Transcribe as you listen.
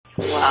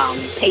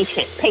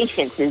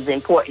Patience is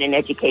important in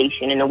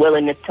education, and a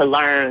willingness to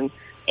learn,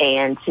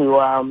 and to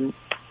a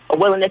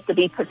willingness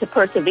to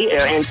persevere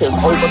and to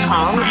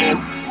overcome.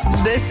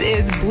 This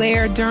is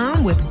Blair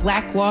Durham with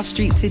Black Wall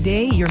Street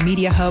Today, your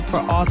media hub for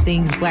all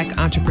things Black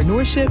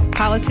entrepreneurship,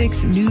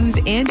 politics, news,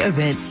 and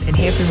events in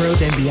Hampton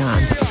Roads and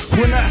beyond.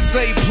 When I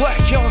say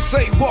black, y'all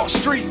say Wall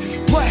Street.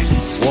 Black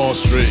Wall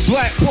Street.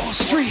 Black Wall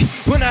Street.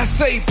 When I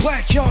say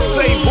black, y'all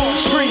say Wall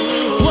Street.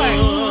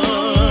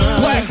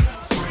 Black.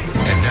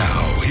 And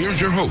now, here's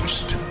your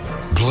host,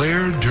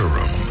 Blair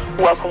Durham.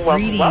 Welcome.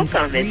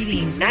 It's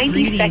the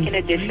 92nd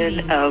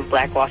edition of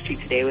Black Wall Street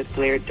Today with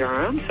Blair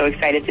Durham. So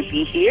excited to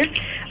be here.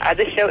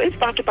 This show is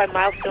sponsored by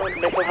Milestone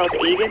Mental Health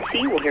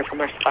Agency. We'll hear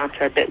from our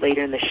sponsor a bit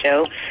later in the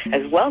show,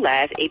 as well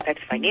as Apex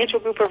Financial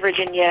Group of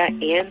Virginia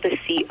and the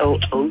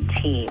COO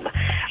team.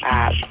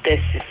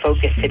 This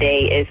focus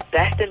today is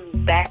Best in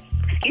Black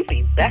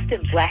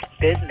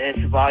Business,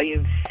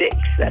 Volume 6,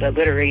 that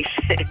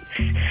alliteration.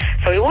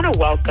 So we want to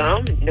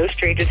welcome, no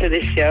stranger to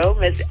this show,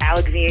 Ms.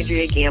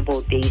 Alexandria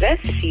Gamble Davis.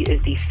 She is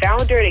the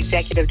founder and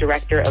executive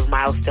director of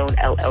Milestone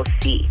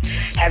LLC.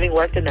 Having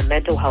worked in the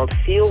mental health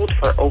field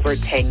for over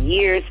 10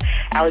 years,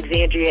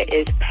 Alexandria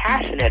is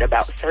passionate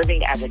about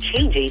serving as a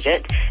change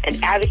agent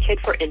and advocate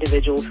for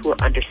individuals who are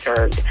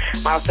underserved.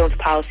 Milestone's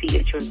policy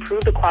is to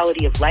improve the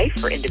quality of life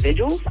for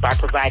individuals by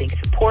providing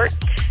support,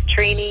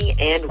 training,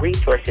 and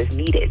resources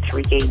needed to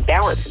regain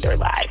balance in their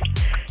lives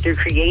through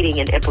creating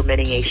and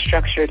implementing a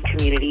structured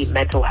community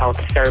mental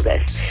health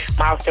service.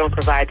 Milestone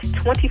provides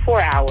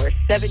 24 hours,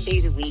 7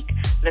 days a week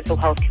mental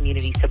health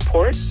community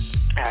support,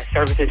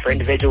 services for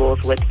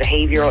individuals with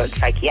behavioral and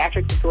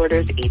psychiatric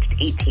disorders aged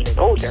 18 and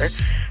older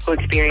who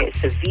experience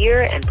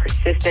severe and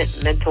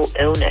persistent mental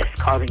illness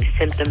causing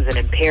symptoms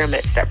and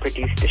impairments that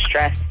produce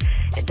distress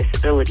and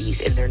disabilities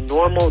in their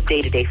normal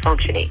day-to-day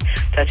functioning,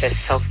 such as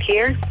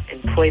self-care,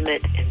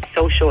 employment, and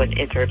social and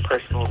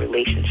interpersonal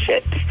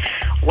relationships.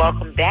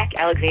 Welcome back,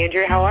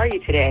 Alexandria. How are you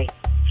today?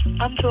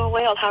 I'm doing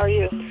well. How are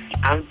you?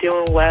 I'm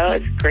doing well.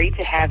 It's great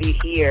to have you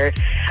here.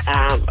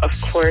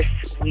 Of course,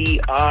 we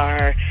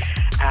are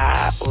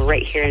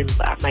right here in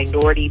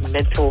Minority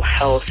Mental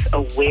Health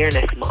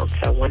Awareness Month.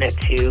 So I wanted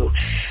to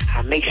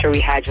make sure we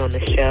had you on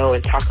the show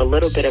and talk a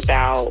little bit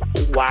about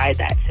why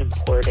that's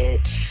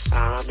important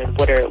and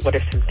what are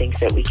some things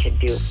that we can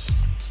do.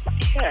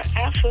 Yeah,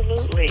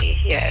 absolutely.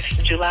 Yes,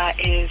 July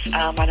is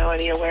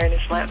Minority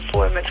Awareness Month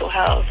for mental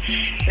health.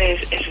 And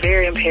it's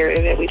very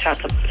imperative that we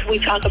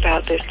talk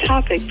about this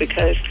topic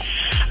because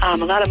a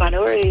lot of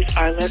minorities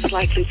are less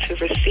likely to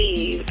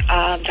receive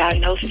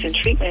diagnosis and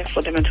treatment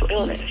for their mental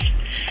illness.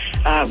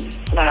 A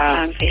lot of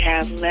times they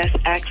have less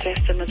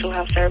access to mental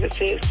health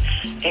services,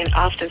 and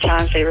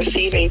oftentimes they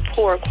receive a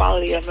poor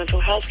quality of mental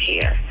health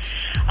care,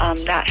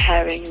 not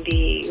having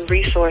the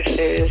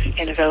resources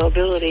and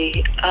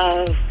availability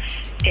of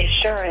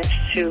insurance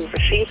to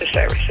receive the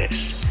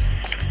services.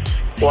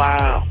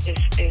 Wow.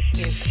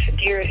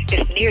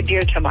 It's near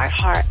dear to my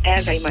heart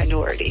as a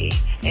minority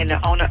and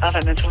the owner of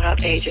a mental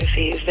health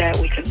agency is that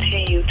we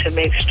continue to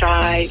make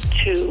strides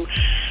to,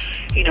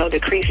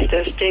 decrease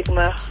the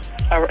stigma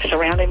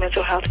surrounding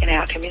mental health in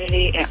our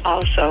community and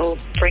also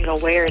bring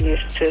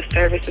awareness to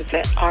services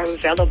that are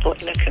available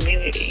in the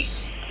community.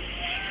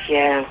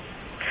 Yeah,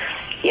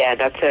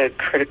 that's a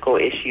critical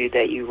issue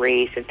that you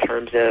raised in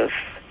terms of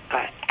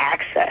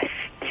access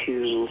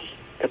to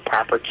the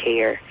proper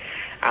care.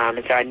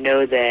 And so I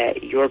know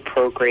that your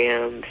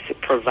programs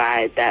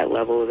provide that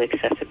level of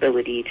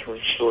accessibility to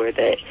ensure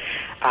that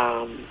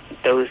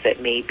those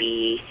that may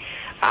be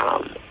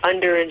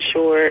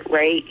underinsured,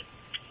 right?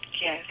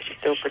 Yes.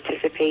 Still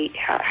participate.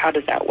 How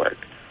does that work?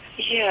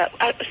 Yeah,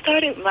 I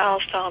started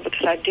Milestone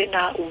because I did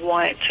not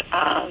want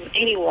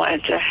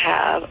anyone to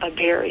have a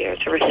barrier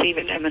to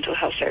receiving their mental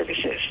health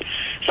services.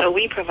 So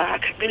we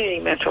provide community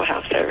mental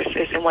health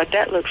services, and what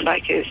that looks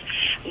like is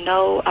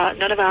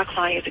none of our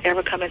clients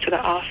ever come into the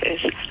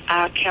office.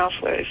 Our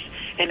counselors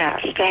and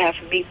our staff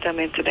meet them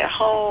into their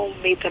home,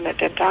 meet them at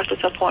their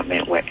doctor's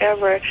appointment,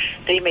 wherever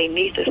they may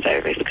need the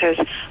service, because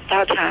a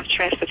lot of times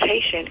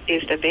transportation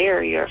is the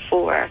barrier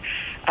for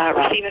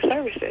receiving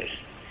services.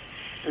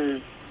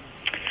 Mm.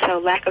 So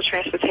lack of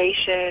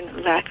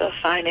transportation, lack of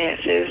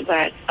finances,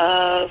 lack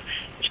of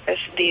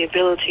just the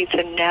ability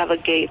to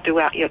navigate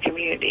throughout your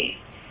community.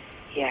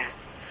 Yeah,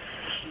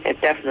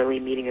 it's definitely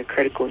meeting a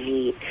critical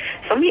need.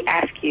 So let me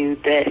ask you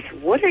this.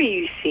 What are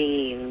you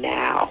seeing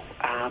now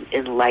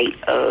in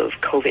light of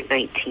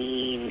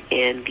COVID-19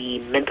 and the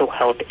mental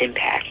health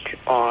impact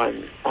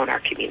on our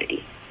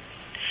community?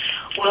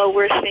 Well,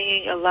 we're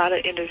seeing a lot of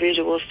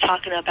individuals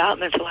talking about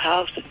mental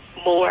health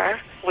more,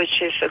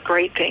 which is a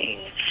great thing.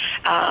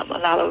 A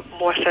lot of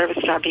more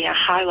services are being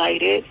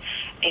highlighted,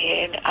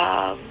 and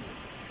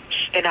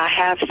I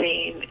have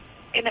seen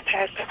in the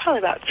past, probably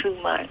about 2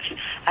 months,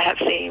 I have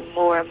seen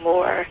more and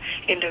more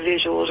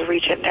individuals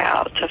reaching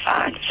out to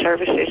find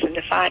services and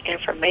to find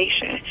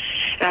information.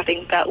 And I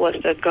think that was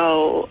the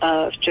goal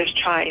of just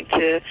trying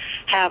to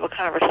have a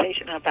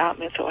conversation about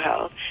mental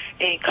health.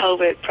 And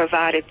COVID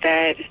provided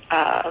that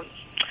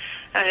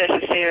not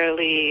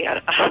necessarily,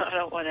 I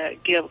don't want to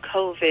give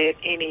COVID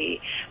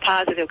any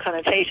positive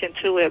connotation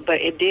to it,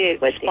 but it did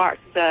spark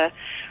the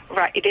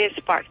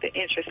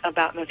interest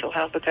about mental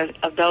health, because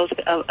of those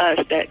of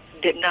us that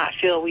did not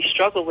feel we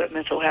struggled with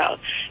mental health,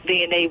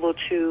 being able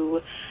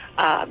to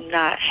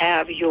not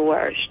have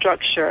your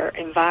structure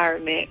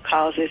environment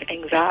causes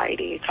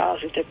anxiety, it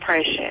causes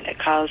depression, it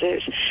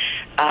causes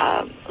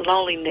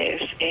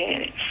loneliness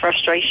and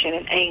frustration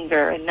and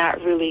anger, and not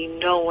really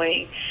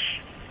knowing,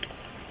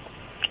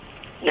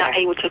 not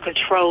able to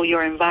control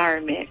your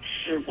environment,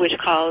 which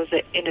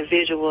causes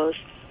individuals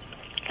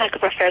like a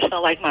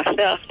professional like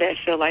myself that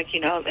feel like,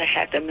 that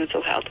have their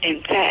mental health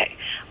intact.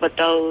 But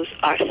those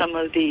are some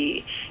of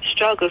the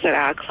struggles that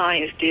our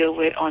clients deal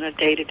with on a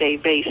day-to-day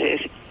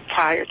basis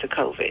prior to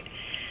COVID.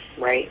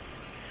 Right.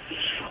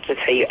 So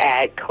you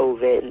add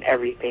COVID and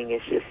everything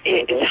is just...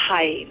 It's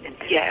heightened,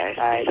 yes.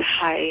 It's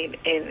heightened,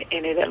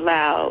 and it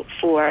allowed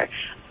for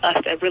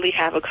us to really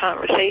have a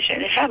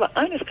conversation, and have an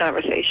honest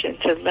conversation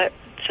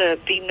to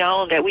be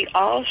known that we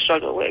all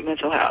struggle with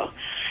mental health.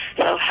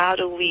 So how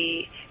do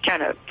we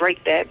kind of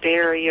break that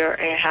barrier,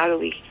 and how do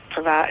we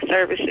provide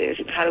services?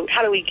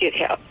 How do we get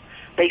help,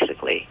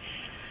 basically?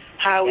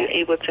 How are we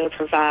able to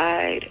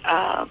provide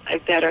a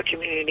better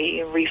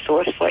community and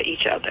resource for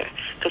each other?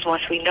 Because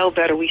once we know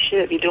better, we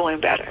should be doing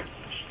better.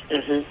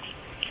 I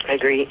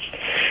agree.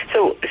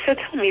 So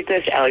tell me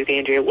this,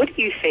 Alexandria. What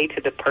do you say to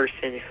the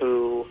person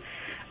who,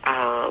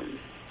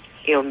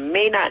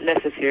 may not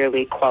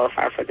necessarily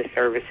qualify for the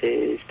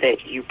services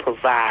that you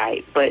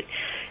provide, but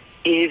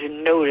is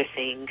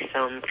noticing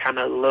some kind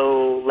of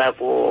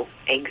low-level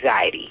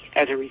anxiety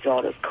as a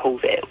result of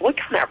COVID? What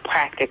kind of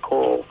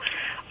practical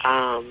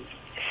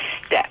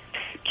steps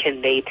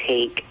can they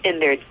take in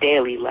their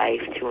daily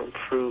life to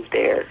improve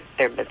their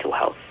mental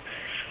health?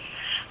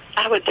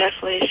 I would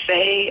definitely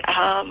say,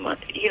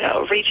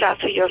 reach out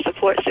to your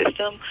support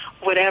system,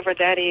 whatever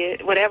that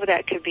is, whatever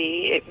that could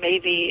be. It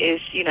maybe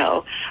is,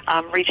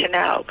 reaching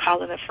out,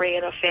 calling a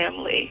friend or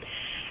family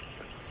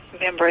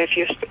member. If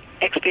you're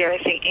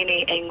experiencing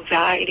any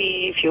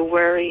anxiety, if you're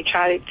worried,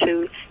 try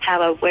to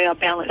have a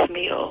well-balanced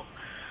meal.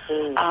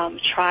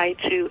 Try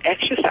to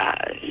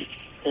exercise.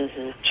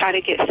 Try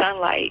to get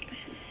sunlight.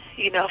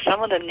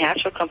 Some of the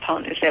natural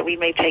components that we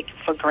may take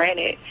for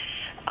granted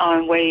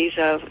on ways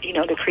of,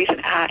 decreasing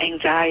our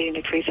anxiety and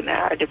decreasing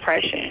our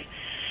depression.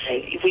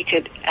 We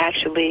could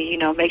actually,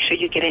 make sure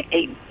you're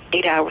getting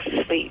 8 hours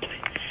of sleep.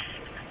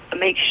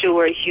 Make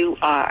sure you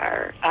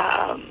are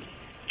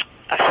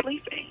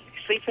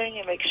sleeping,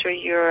 and make sure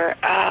you're,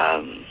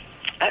 I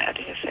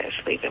didn't say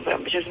sleeping, but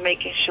I'm just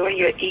making sure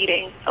you're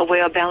eating a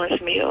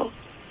well-balanced meal.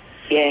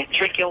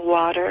 Drinking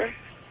water.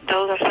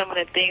 Those are some of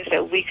the things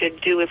that we could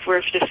do if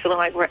we're just feeling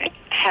like we're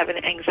having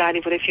anxiety.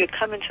 But if you're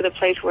coming to the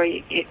place where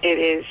it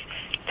is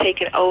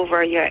taking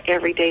over your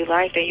everyday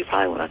life, then you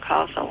probably want to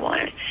call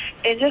someone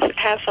and just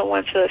have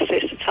someone to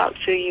assist to talk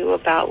to you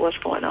about what's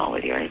going on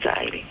with your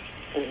anxiety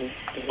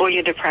or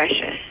your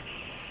depression.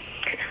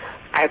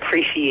 I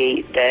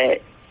appreciate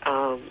that.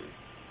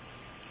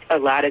 A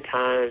lot of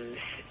times,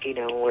 when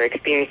we're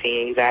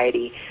experiencing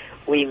anxiety,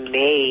 we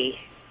may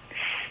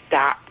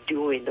stop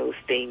doing those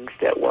things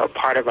that were a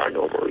part of our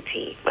normal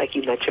routine, like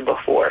you mentioned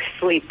before,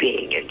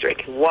 sleeping and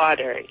drinking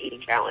water and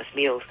eating balanced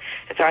meals.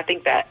 And so I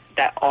think that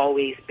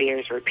always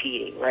bears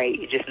repeating, right?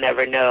 You just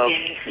never know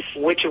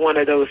which one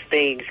of those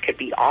things could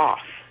be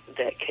off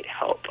that could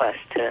help us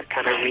to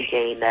kind of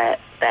regain that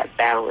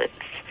balance.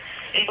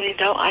 And then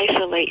don't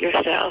isolate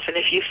yourself. And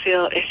if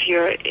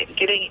you're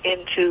getting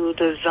into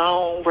the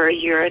zone where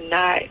you're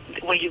not,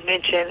 when you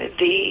mentioned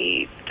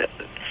the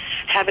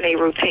having a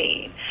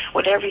routine,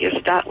 whenever you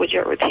stop with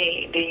your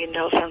routine, then you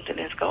know something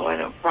is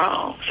going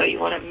wrong. So you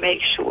want to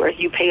make sure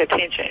you pay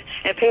attention,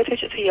 and pay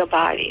attention to your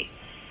body.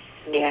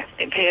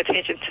 And pay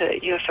attention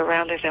to your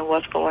surroundings and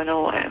what's going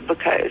on,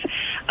 because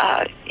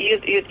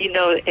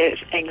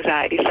it's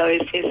anxiety. So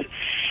it's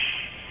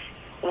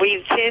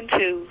we tend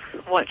to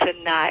want to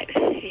not,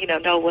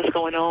 know what's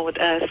going on with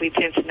us. We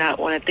tend to not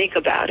want to think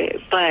about it.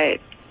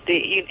 But,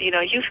 you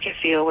can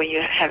feel when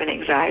you're having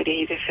anxiety.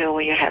 You can feel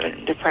when you're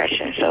having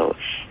depression. So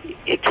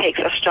it takes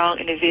a strong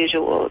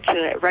individual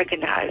to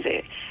recognize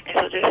it. And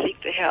so just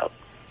seek the help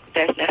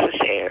that's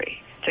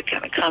necessary to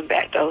kind of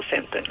combat those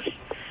symptoms.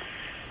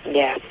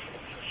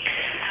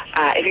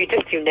 If you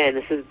just tuned in,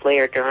 this is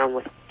Blair Durham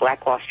with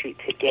Black Wall Street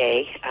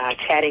Today,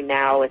 chatting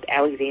now with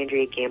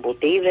Alexandria Gamble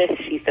Davis.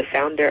 She's the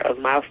founder of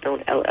Milestone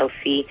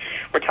LLC.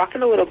 We're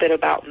talking a little bit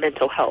about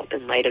mental health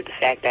in light of the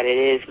fact that it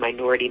is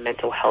Minority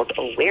Mental Health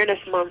Awareness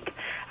Month,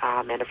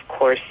 and of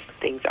course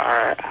things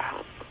are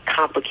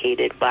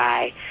complicated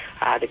by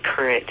the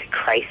current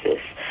crisis.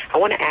 I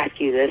want to ask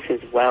you this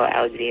as well,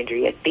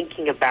 Alexandria,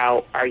 thinking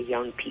about our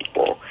young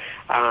people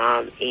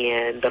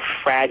and the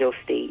fragile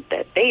state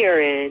that they are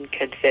in,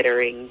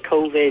 considering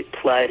COVID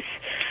plus,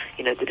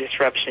 the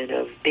disruption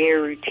of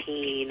their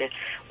routine.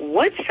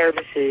 What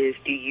services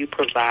do you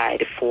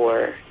provide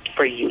for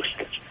youth?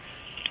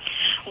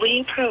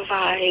 We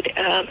provide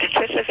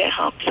intensive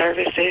at-home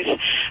services,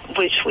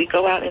 which we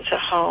go out into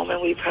home and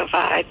we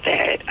provide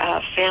that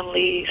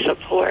family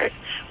support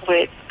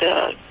with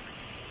the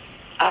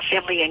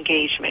family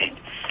engagement.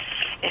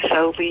 And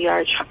so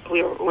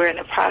we're in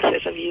the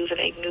process of using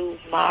a new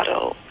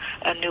model,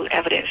 a new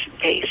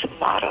evidence-based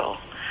model,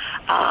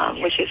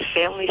 which is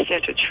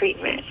family-centered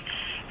treatment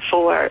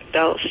for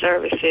those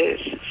services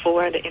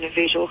for the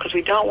individual, because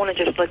we don't want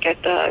to just look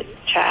at the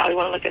child. We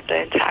want to look at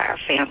the entire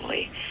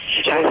family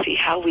to try to see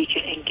how we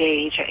can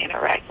engage and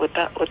interact with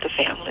the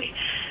family.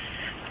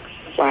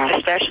 Wow.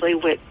 Especially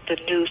with the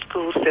new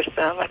school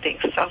system. I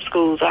think some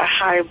schools are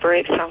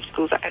hybrid. Some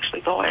schools are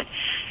actually going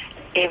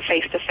in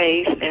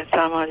face-to-face, and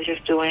some are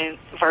just doing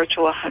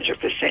virtual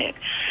 100%.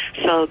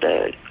 So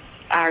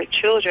our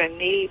children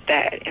need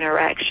that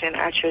interaction.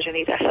 Our children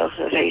need that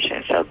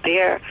socialization. So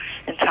their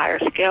entire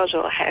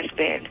schedule has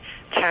been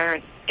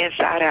turned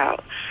inside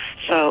out.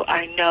 So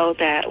I know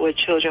that with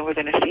children, we're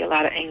going to see a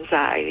lot of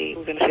anxiety.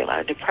 We're going to see a lot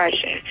of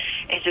depression.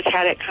 And just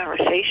have that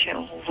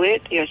conversation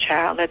with your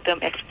child. Let them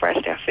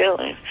express their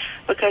feelings,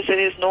 because it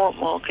is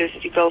normal, because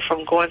you go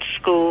from going to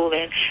school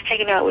and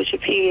hanging out with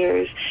your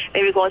peers,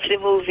 maybe going to the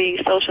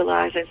movies,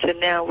 socializing, to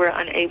now we're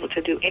unable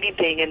to do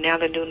anything. And now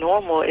the new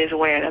normal is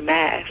wearing a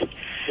mask.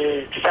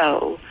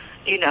 So,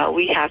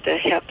 we have to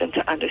help them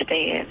to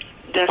understand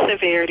the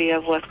severity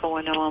of what's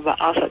going on, but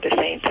also at the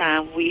same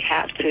time, we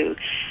have to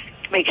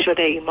make sure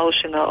their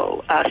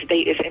emotional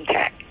state is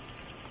intact.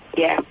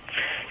 Yeah.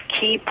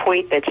 Key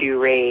point that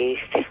you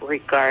raised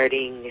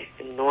regarding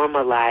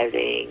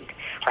normalizing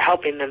or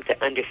helping them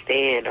to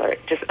understand, or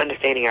just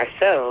understanding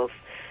ourselves,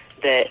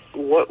 that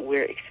what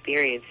we're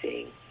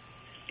experiencing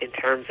in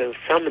terms of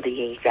some of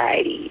the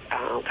anxiety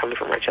coming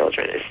from our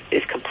children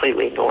is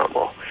completely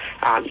normal,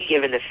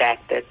 given the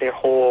fact that their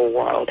whole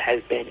world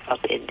has been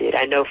upended.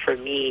 I know for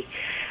me,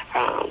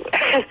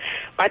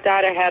 my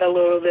daughter had a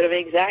little bit of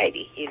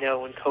anxiety,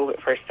 when COVID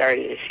first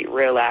started, and she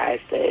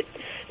realized that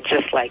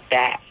just like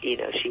that, she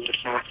was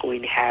not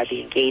going to have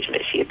the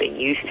engagement she had been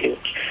used to.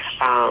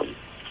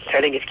 So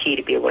I think it's key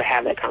to be able to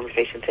have that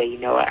conversation, say,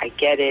 I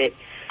get it,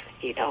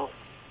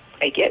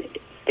 I get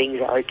it. Things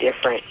are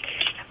different.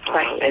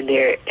 Right. And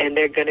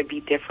they're going to be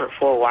different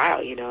for a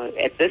while.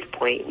 At this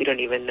point, we don't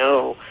even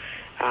know.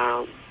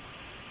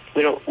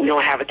 We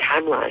don't have a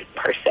timeline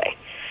per se.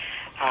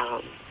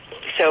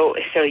 So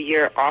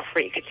you're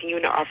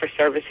continuing to offer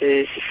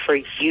services for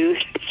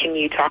youth. Can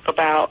you talk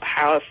about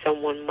how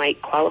someone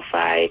might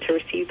qualify to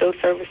receive those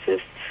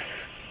services?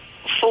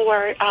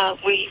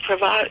 We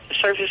provide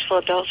services for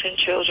adults and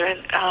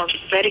children.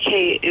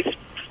 Medicaid is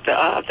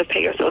the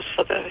payer source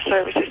for the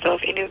services. So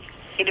if any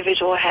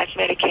individual has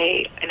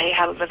Medicaid and they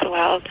have a mental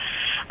health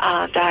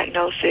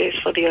diagnosis,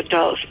 for the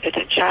adults, as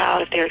a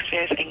child, if they're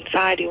experiencing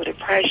anxiety or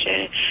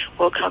depression,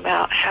 we'll come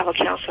out, have a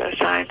counselor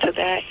assigned to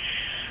that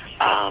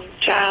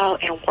child,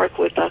 and work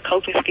with the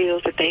coping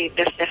skills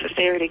that's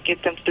necessary to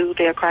get them through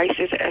their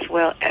crisis, as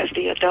well as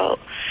the adult.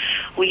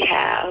 We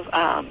have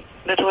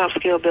mental health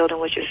skill building,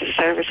 which is a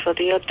service for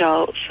the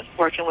adults,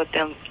 working with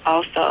them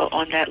also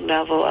on that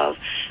level of,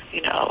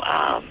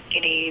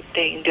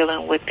 anything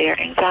dealing with their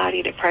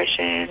anxiety,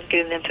 depression,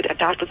 getting them to their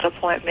doctor's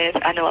appointments.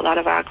 I know a lot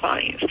of our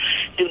clients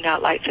do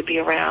not like to be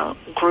around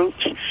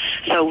groups,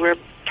 so we're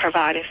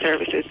providing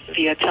services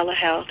via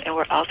telehealth, and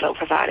we're also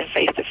providing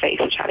face-to-face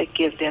to try to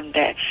give them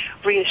that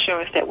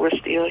reassurance that we're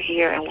still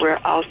here, and we're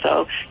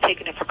also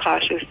taking the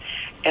precautions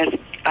as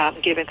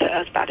given to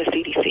us by the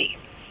CDC.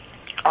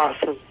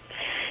 Awesome.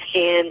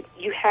 And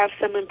you have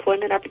some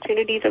employment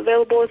opportunities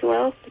available as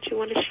well that you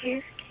want to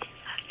share?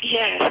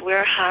 Yes,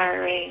 we're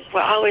hiring.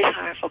 We're always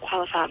hiring for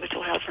qualified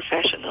mental health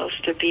professionals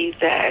to be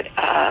that,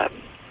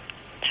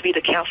 to be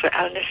the counselor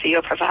out in the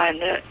field, providing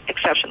the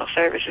exceptional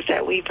services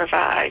that we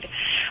provide.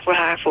 We're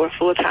hiring for a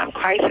full-time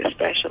crisis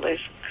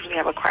specialist, because we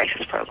have a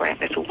crisis program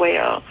as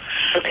well.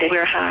 Okay.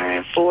 We're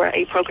hiring for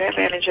a program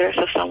manager,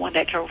 so someone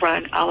that can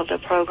run all of the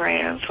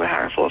programs. We're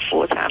hiring for a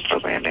full-time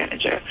program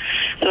manager.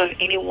 So if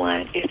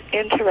anyone is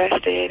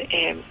interested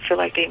and feel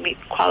like they meet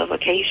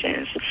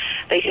qualifications,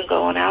 they can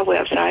go on our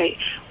website,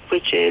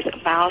 which is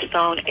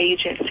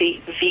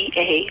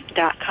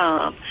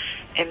milestoneagencyva.com,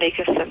 and they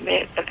can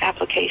submit an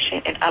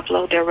application and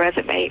upload their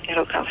resume.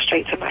 It'll come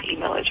straight to my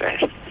email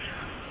address.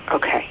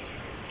 Okay.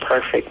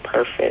 Perfect.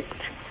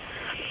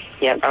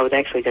 Yep, I was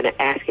actually going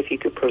to ask if you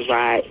could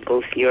provide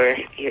both your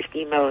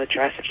email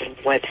address and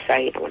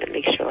website. I want to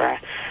make sure I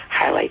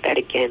highlight that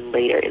again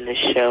later in the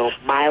show.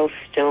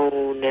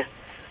 Milestone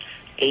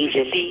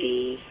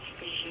Agency.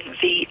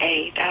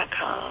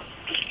 VA.com.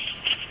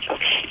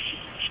 Okay.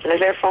 And is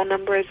there a phone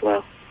number as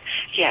well?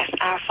 Yes,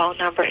 our phone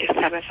number is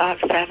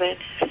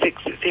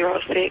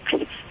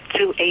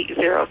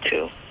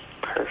 757-606-2802.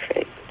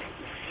 Perfect.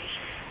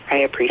 I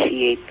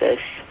appreciate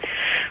this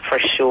for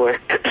sure.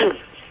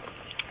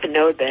 I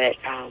know that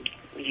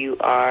you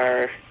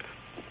are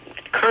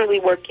currently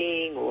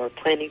working or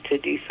planning to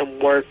do some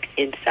work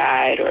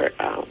inside or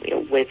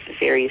with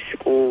various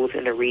schools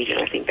in the region.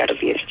 I think that'll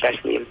be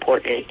especially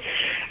important.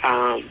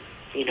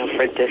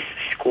 for this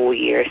school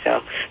year.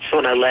 So just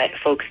want to let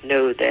folks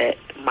know that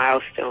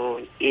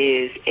Milestone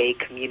is a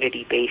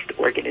community-based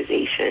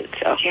organization.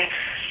 So yes,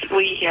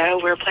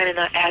 we're planning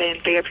on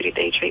adding therapeutic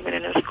day treatment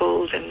in the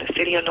schools in the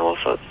city of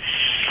Norfolk.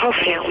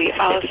 Okay. And we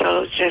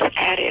also just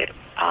added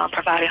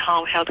providing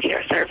home health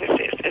care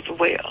services as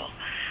well.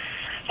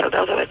 So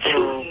those are the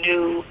two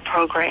new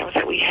programs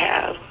that we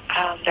have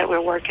that we're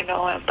working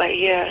on. But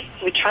yeah,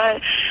 we're trying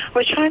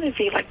to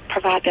be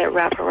provide that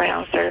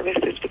wraparound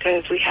services,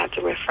 because we have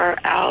to refer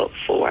out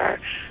for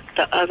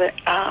the other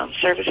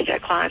services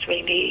that clients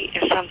may need,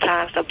 and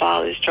sometimes the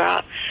ball is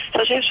dropped.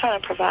 So just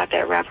trying to provide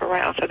that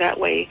wraparound, so that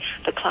way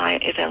the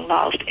client isn't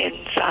lost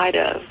inside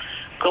of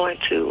going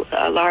to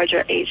a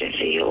larger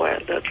agency or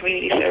the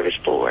community service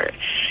board,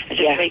 and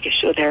just making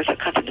sure there's a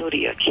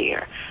continuity of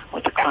care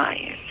with the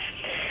client.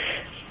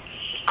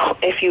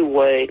 If you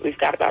would, we've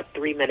got about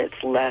 3 minutes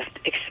left.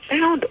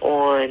 Expound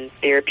on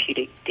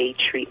therapeutic day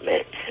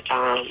treatment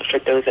for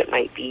those that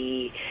might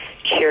be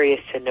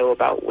curious to know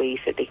about ways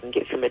that they can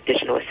get some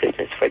additional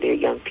assistance for their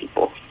young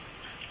people.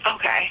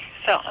 Okay.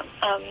 So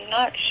I'm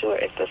not sure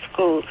if the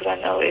schools, because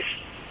I know it's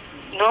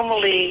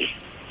normally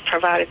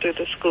provided through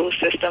the school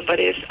system, but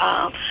it's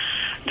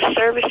the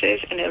services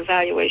and the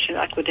evaluation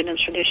like within a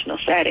traditional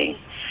setting,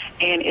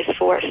 and it's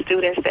for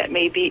students that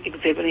may be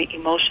exhibiting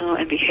emotional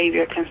and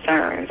behavior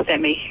concerns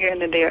that may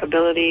hinder their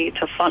ability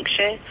to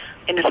function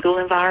in the school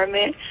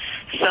environment.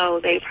 So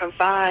they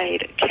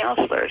provide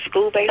counselors,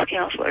 school-based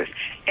counselors,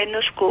 in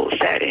the school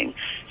setting,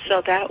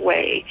 so that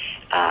way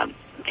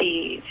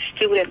the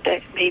student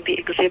that may be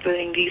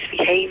exhibiting these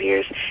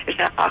behaviors is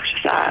not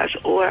ostracized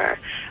or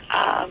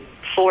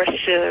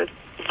forced to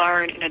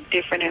learn in a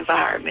different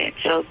environment,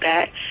 so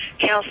that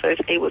counselor is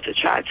able to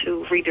try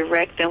to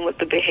redirect them with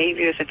the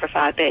behaviors and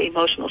provide that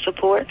emotional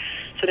support,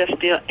 so they're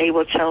still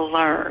able to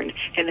learn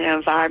in an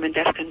environment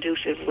that's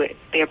conducive with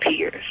their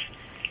peers.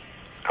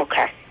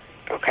 Okay,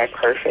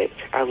 perfect.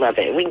 I love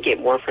it. We can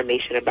get more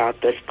information about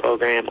this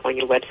program on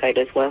your website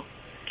as well?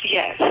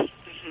 Yes.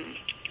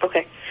 Mm-hmm.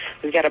 Okay.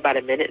 We've got about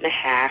a minute and a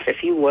half.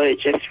 If you would,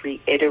 just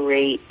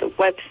reiterate the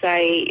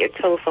website, your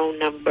telephone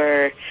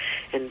number,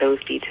 and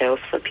those details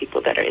for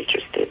people that are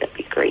interested. That'd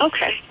be great.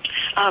 Okay.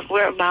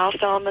 We're a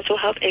Milestone Mental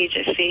Health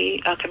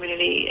Agency, a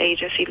community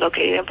agency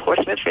located in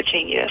Portsmouth,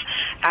 Virginia.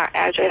 Our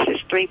address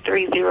is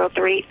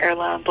 3303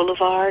 Airline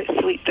Boulevard,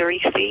 Suite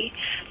 3C.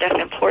 That's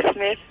in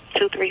Portsmouth,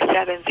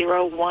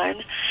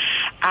 23701.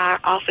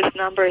 Our office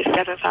number is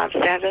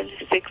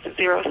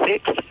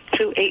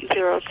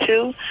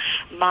 757-606-2802.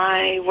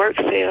 My work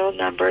cell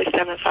number is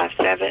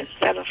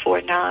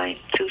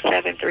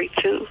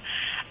 757-749-2732.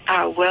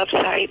 Our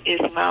website is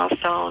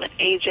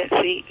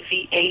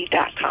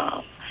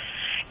milestoneagencyva.com.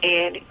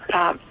 And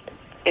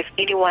if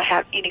anyone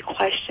have any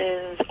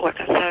questions or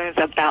concerns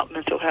about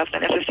mental health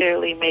that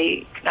necessarily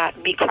may not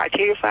meet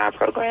criteria for our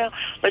program,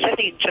 but just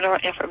need general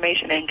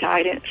information and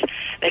guidance,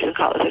 they can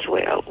call us as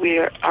well. We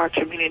are our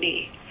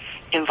community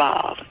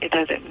involved. It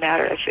doesn't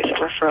matter if it's a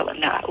referral or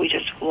not. We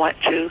just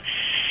want to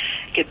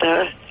get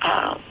the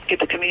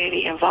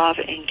community involved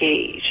and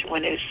engaged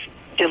when it's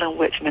dealing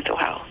with mental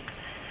health.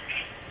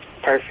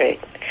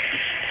 Perfect.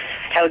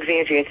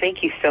 Alexandria,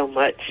 thank you so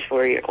much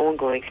for your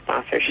ongoing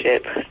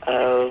sponsorship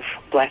of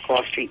Black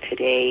Wall Street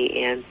Today,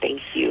 and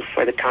thank you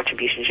for the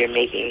contributions you're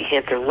making in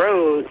Hampton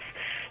Roads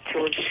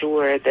to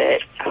ensure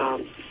that,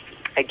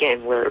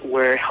 again,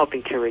 we're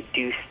helping to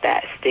reduce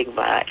that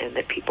stigma and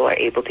that people are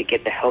able to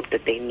get the help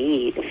that they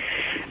need.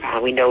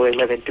 We know we're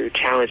living through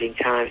challenging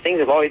times. Things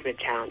have always been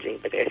challenging,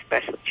 but they're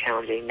especially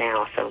challenging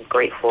now, so I'm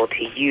grateful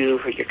to you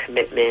for your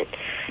commitment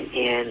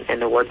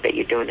and the work that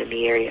you're doing in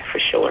the area, for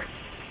sure.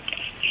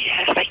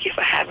 Yes, thank you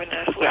for having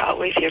us. We're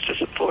always here to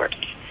support.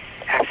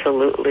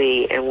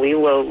 Absolutely, and we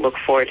will look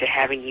forward to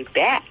having you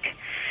back.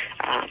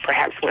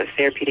 Perhaps once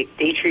therapeutic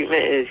day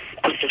treatment is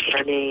up and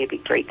running, it'd be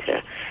great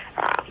to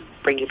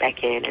bring you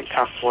back in and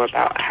talk more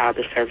about how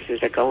the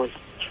services are going.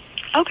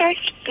 Okay,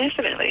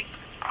 definitely.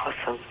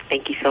 Awesome.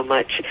 Thank you so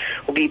much.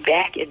 We'll be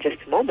back in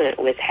just a moment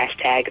with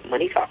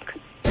 #Money Talk.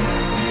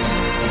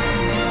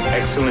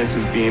 Excellence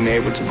is being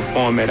able to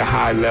perform at a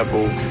high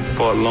level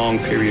for a long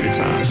period of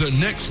time. The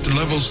next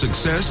level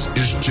success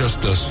is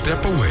just a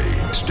step away.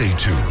 Stay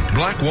tuned.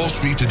 Black Wall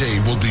Street Today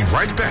will be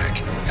right back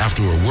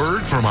after a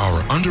word from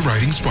our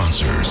underwriting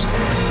sponsors.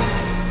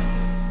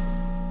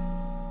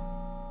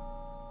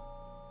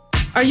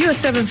 Are you a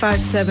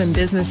 757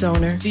 business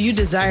owner? Do you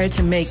desire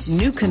to make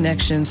new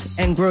connections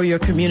and grow your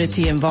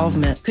community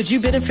involvement? Could you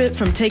benefit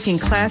from taking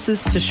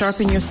classes to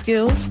sharpen your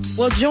skills?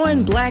 Well,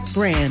 join Black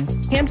Brand,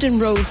 Hampton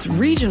Roads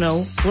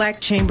Regional Black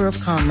Chamber of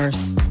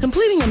Commerce.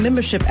 Completing a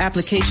membership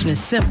application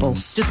is simple.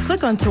 Just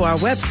click onto our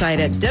website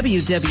at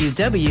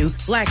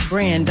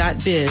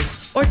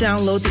www.blackbrand.biz or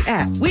download the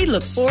app. We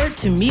look forward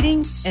to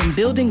meeting and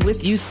building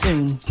with you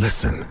soon.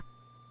 Listen.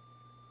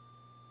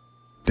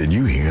 Did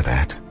you hear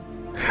that?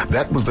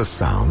 That was the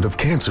sound of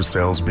cancer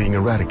cells being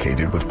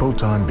eradicated with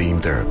proton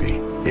beam therapy.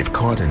 If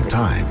caught in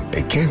time,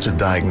 a cancer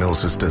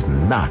diagnosis does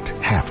not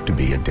have to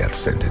be a death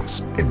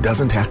sentence. It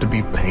doesn't have to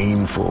be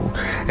painful,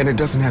 and it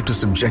doesn't have to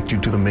subject you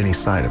to the many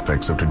side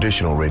effects of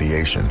traditional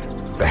radiation.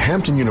 The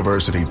Hampton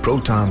University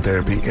Proton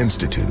Therapy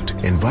Institute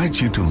invites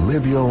you to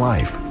live your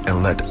life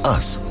and let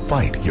us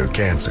fight your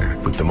cancer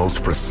with the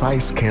most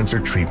precise cancer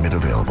treatment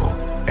available.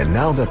 And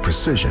now that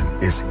precision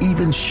is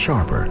even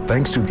sharper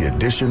thanks to the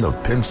addition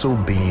of pencil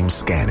beam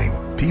scanning.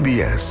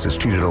 PBS has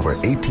treated over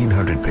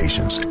 1,800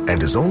 patients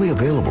and is only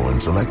available in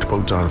select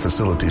proton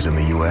facilities in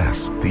the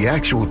U.S. The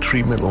actual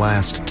treatment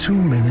lasts 2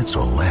 minutes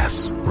or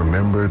less.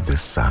 Remember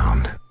this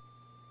sound.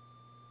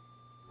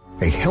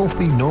 A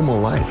healthy, normal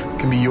life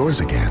can be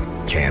yours again,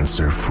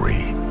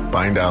 cancer-free.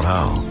 Find out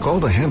how. Call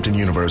the Hampton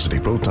University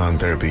Proton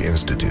Therapy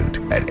Institute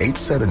at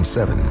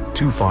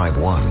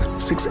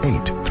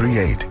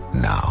 877-251-6838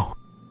 now.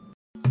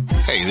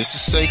 Hey, this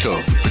is Seiko,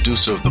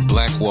 producer of the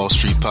Black Wall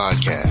Street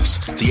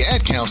podcast. The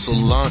Ad Council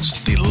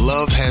launched the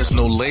Love Has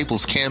No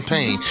Labels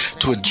campaign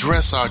to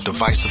address our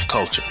divisive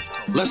culture.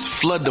 Let's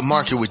flood the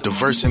market with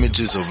diverse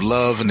images of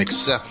love and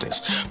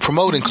acceptance,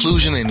 promote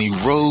inclusion and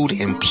erode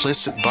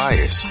implicit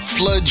bias.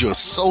 Flood your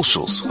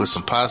socials with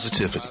some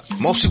positivity.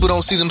 Most people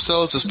don't see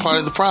themselves as part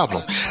of the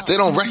problem. They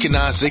don't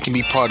recognize they can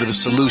be part of the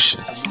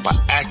solution by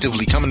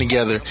actively coming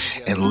together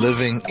and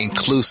living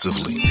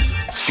inclusively.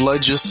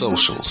 Flood your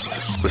socials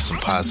with some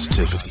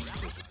positivity.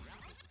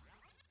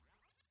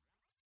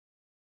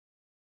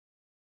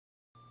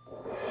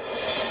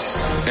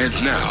 And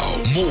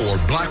now, more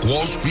Black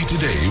Wall Street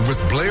Today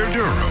with Blair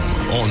Durham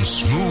on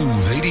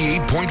Smooth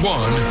 88.1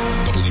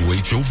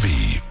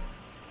 WHOV.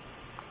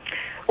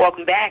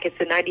 Welcome back. It's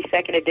the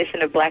 92nd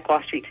edition of Black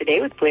Wall Street Today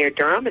with Blair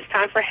Durham. It's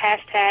time for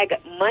hashtag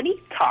Money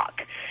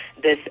Talk.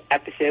 This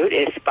episode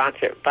is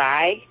sponsored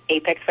by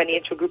Apex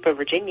Financial Group of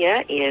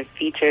Virginia and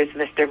features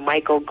Mr.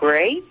 Michael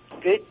Gray.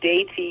 Good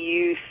day to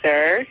you,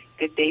 sir.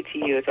 Good day to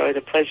you. It's always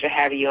a pleasure to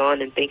have you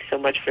on, and thanks so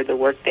much for the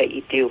work that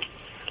you do.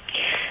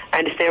 I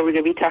understand we're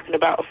going to be talking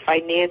about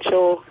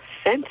financial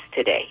sense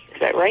today. Is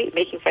that right?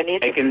 Making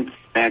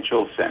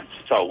financial sense.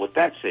 So with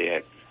that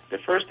said, the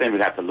first thing we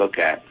have to look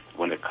at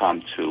when it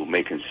comes to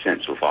making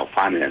sense with our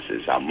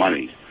finances, our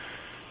money,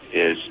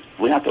 is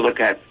we have to look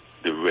at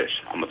the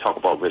risk. I'm going to talk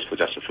about risk for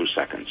just a few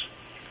seconds.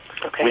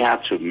 Okay. We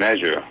have to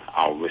measure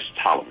our risk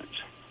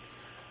tolerance.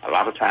 A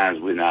lot of times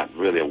we're not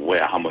really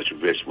aware how much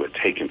risk we're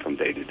taking from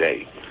day to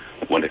day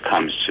when it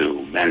comes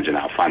to managing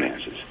our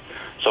finances.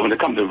 So when it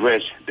comes to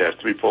risk, there's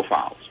three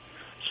profiles.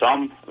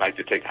 Some like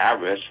to take high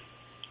risk,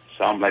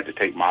 some like to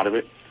take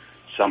moderate,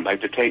 some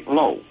like to take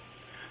low.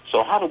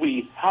 So how do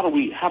we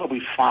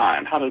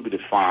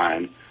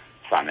define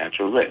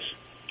financial risk?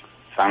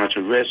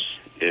 Financial risk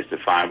is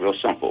defined real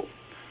simple: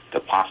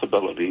 the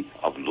possibility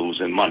of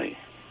losing money.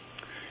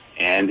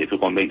 And if we're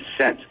going to make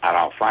sense out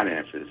of our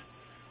finances,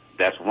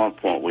 that's one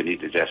point we need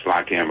to just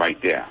lock in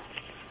right there.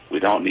 We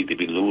don't need to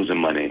be losing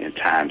money in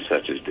times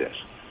such as this.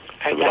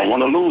 So we don't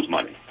want to lose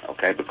money,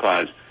 okay,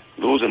 because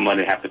losing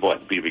money has to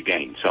be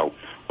regained. So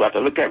we have to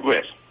look at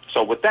risk.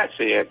 So with that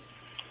said,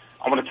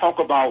 I want to talk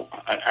about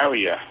an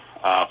area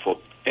for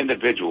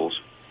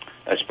individuals,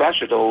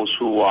 especially those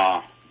who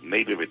are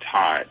maybe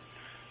retired,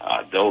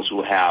 those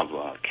who have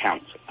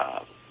accounts,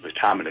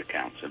 retirement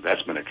accounts,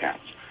 investment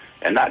accounts,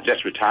 and not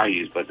just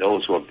retirees, but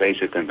those who are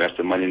basically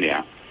investing money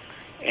now.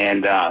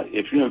 And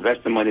if you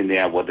invest the money in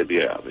there, whether it be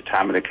a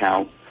retirement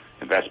account,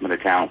 investment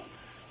account,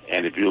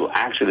 and if you're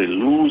actually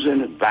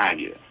losing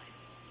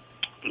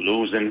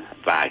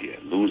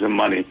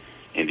money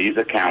in these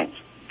accounts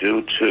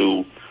due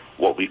to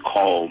what we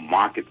call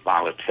market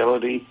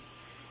volatility,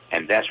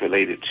 and that's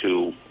related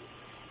to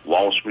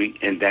Wall Street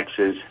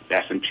indexes,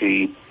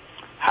 S&P,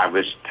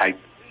 high-risk type,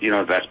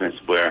 investments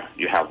where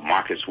you have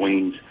market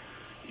swings.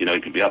 You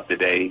can be up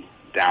today,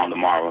 down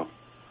tomorrow,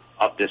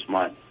 up this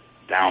month,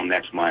 down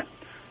next month.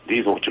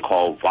 These are what you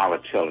call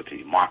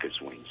volatility, market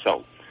swings.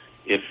 So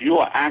if you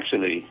are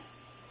actually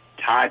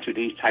tied to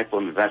these type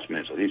of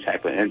investments or these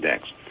type of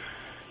index,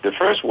 the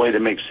first way to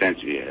make sense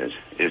is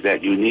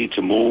that you need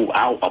to move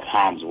out of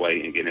harm's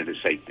way and get into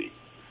safety.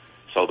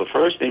 So the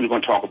first thing we're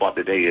going to talk about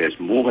today is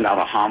moving out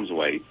of harm's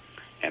way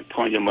and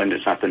putting your money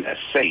into something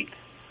that's safe,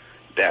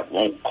 that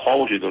won't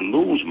cause you to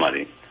lose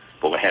money,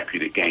 but will help you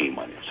to gain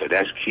money. So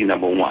that's key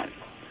number one.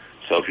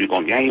 So if you're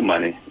going to gain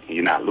money and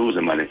you're not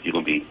losing money, you're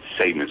going to be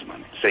saving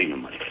money.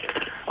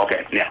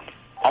 Okay, now,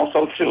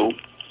 also, too,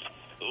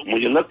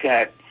 when you look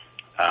at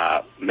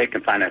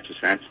making financial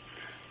sense,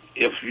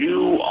 if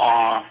you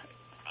are,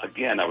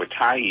 again, a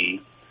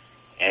retiree,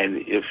 and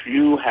if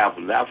you have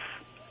left,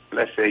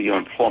 let's say, your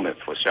employment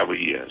for several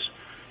years,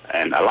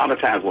 and a lot of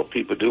times what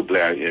people do,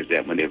 Blair, is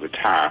that when they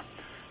retire,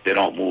 they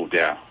don't move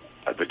their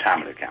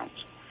retirement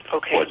accounts.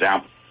 Okay. For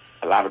example,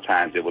 a lot of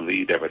times they will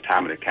leave their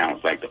retirement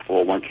accounts, like the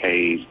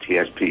 401ks,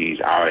 TSPs,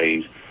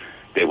 RAs,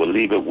 they will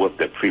leave it with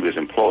the previous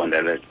employer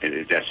and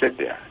it just sit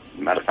there.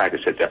 Matter of fact,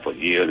 it sit there for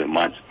years and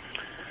months.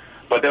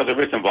 But there's a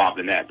risk involved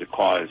in that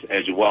because,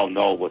 as you well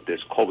know, with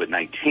this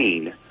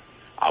COVID-19,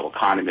 Our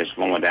economy is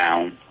slowing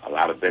down. A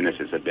lot of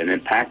businesses have been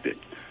impacted.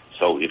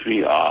 So if we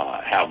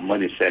have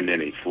money sitting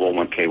in a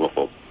 401k with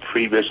a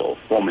previous or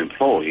former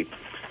employee,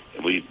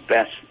 it would be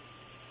best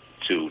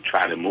to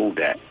try to move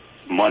that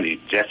money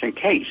just in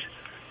case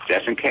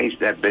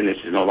that business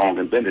is no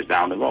longer in business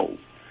down the road.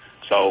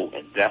 So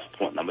that's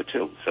point number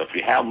 2. So if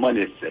you have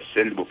money that's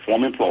sitting with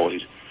former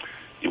employees,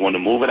 you want to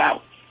move it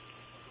out.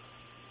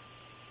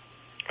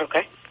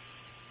 Okay.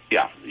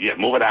 Yeah,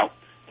 move it out,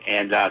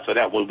 and so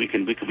that way we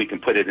can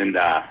put it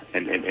into a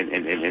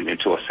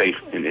safe,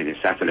 in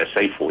something that's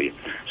safe for you.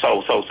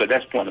 So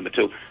that's point number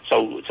 2.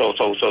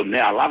 So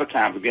now a lot of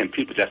times again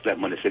people just let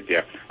money sit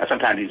there, and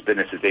sometimes these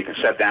businesses they can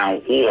shut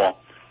down or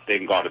they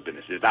can go out of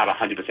business. It's not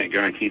 100%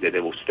 guaranteed that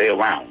they will stay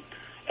around.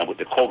 And with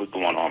the COVID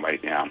going on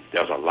right now,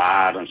 there's a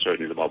lot of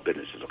uncertainty about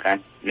businesses. Okay.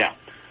 Now,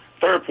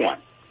 third point: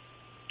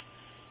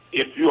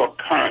 if you are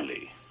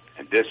currently,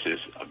 and this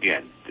is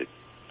again the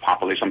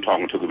population I'm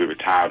talking to could be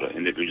retired or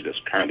individuals that's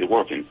currently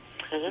working.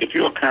 If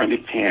you are currently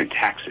paying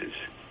taxes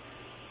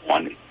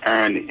on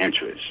earned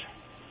interest,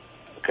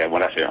 okay,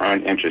 when I say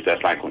earned interest,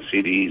 that's like on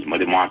CDs,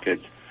 money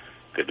markets,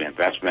 could be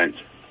investments,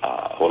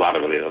 a whole lot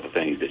of related other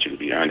things that you could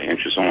be earning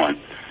interest on.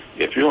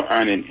 If you're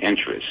earning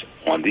interest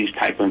on these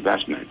type of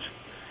investments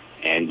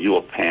and you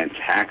are paying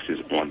taxes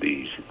on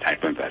these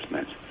type of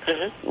investments,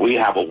 we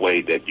have a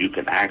way that you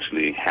can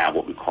actually have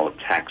what we call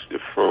tax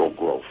deferral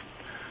growth.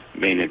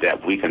 Meaning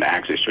that we can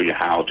actually show you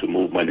how to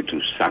move money to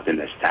something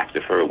that's tax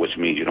deferred, which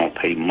means you don't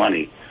pay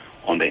money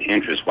on the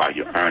interest while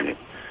you earn it.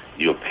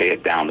 You'll pay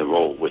it down the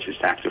road, which is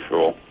tax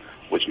deferral,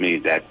 which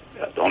means that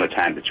the only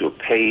time that you'll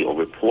pay or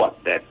report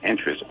that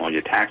interest on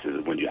your taxes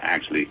is when you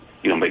actually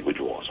make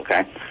withdrawals.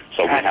 Okay,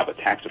 so we have a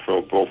tax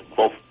deferral growth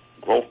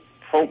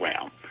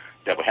program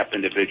that will help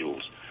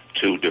individuals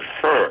to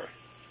defer,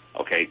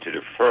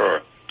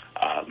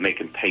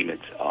 making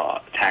payments,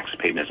 tax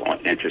payments on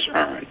interest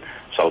earned.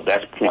 So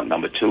that's point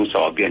number 2.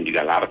 So again, you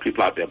got a lot of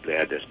people out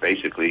there that's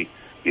basically,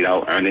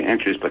 earning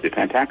interest, but they're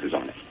paying taxes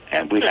on it.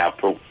 And we have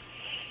programs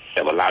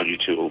that will allow you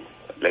to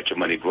let your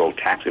money grow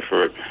tax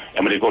deferred.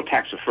 And when they go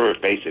tax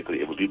deferred, basically,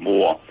 it would be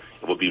more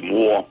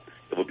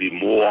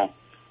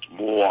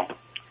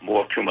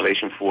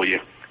accumulation for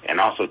you. And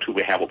also, too,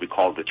 we have what we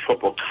call the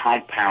triple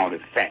compound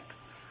effect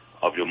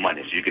of your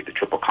money. So you get the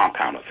triple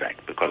compound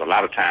effect, because a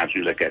lot of times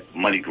you look at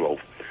money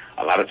growth.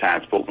 A lot of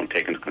times folks don't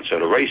take into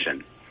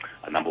consideration,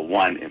 number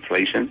 1,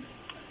 inflation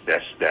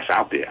that's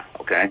out there,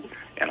 okay?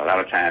 And a lot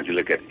of times you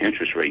look at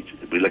interest rates.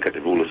 We look at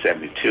the rule of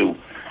 72,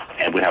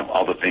 and we have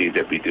other things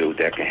that we do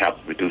that can help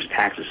reduce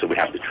taxes. So we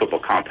have the triple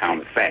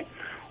compound effect,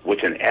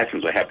 which in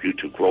essence will help you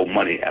to grow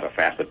money at a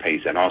faster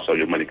pace, and also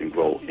your money can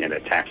grow in a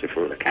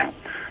tax-deferred account.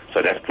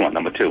 So that's point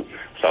number 2.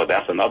 So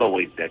that's another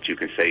way that you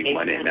can save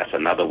money, and that's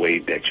another way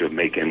that you're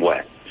making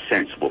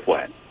sense with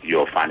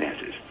your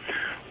finances.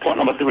 Point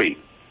number 3.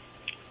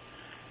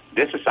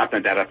 This is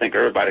something that I think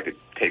everybody could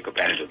take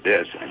advantage of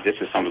this, and this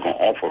is something we're going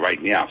to offer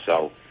right now.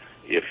 So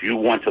if you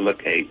want to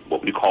look at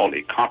what we call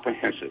a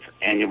comprehensive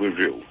annual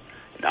review,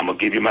 and I'm going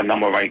to give you my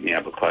number right now,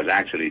 because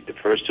actually the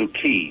first 2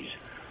 keys,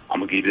 I'm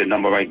going to give you the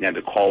number right now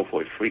to call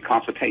for a free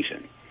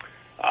consultation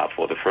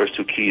for the first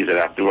 2 keys that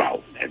I threw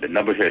out. And the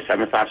number here is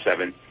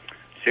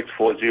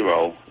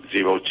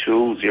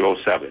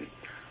 757-640-0207.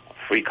 A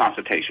free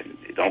consultation.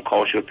 It don't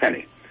cost you a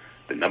penny.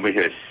 The number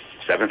here is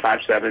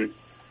 757-640-0207.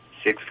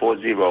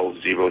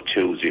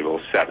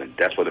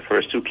 That's for the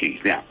first 2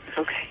 keys. Now,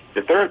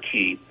 the third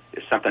key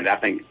is something that I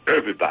think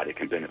everybody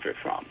can benefit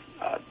from.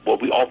 What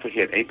we offer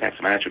here at Apex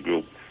Financial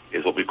Group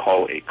is what we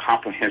call a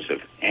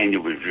comprehensive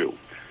annual review.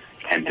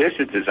 And this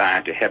is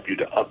designed to help you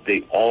to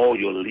update all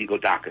your legal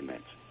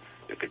documents.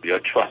 It could be a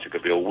trust, it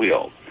could be a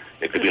will,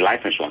 it could be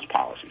life insurance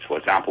policies. For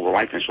example, with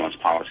life insurance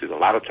policies, a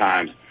lot of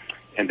times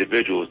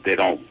individuals, they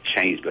don't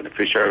change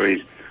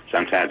beneficiaries.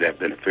 Sometimes that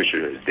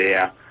beneficiary is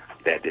there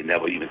that they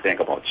never even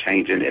think about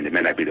changing, and it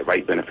may not be the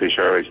right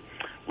beneficiaries.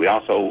 We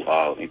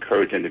also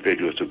encourage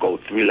individuals to go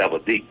 3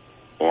 levels deep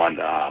on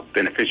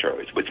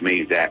beneficiaries, which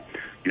means that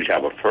you should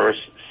have a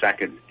first,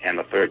 second, and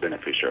a third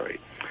beneficiary.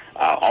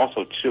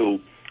 Also, too,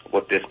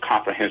 with this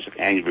comprehensive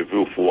annual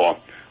review for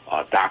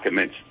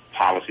documents,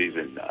 policies,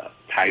 and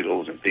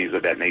titles and things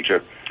of that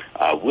nature,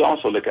 we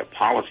also look at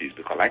policies,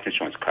 because life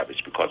insurance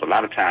coverage, because a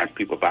lot of times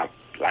people buy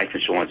life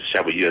insurance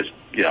several years,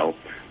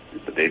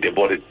 they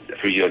bought it a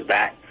few years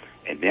back,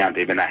 and now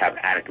they may not have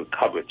adequate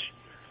coverage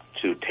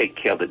to take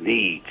care of the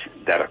needs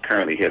that are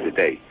currently here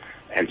today.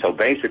 And so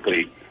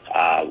basically,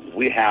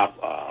 we have,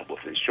 with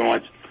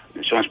insurance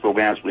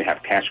programs, we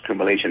have cash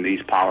accumulation,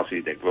 these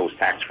policies that grows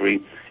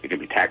tax-free. It can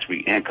be tax-free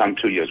income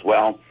to you as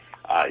well.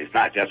 It's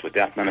not just with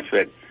death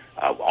benefit.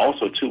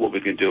 Also, too, what we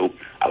can do,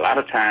 a lot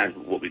of times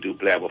what we do,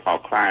 Blair, with our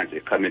clients,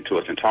 they come into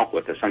us and talk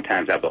with us.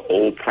 Sometimes have the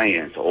old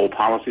plans, the old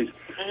policies,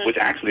 which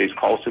actually is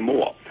costing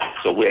more.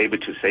 So we're able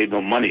to save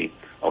them money,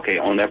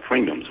 on their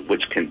premiums,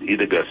 which can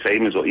either be a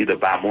savings or either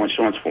buy more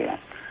insurance for them.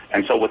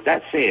 And so with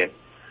that said,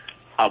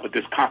 with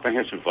this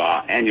comprehensive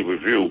annual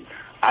review,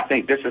 I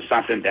think this is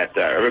something that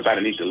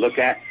everybody needs to look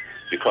at,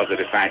 because of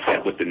the fact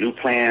that with the new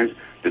plans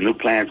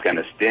can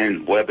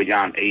extend well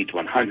beyond age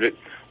 100.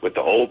 with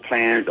the old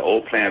plans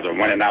are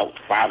running out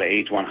prior to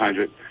age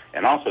 100.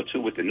 And also, too,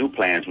 with the new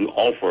plans, we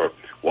offer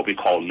what we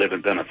call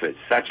living benefits,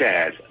 such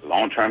as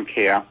long-term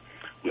care.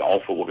 We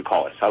offer what we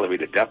call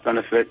accelerated death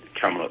benefit,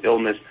 terminal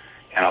illness.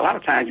 And a lot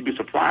of times you'd be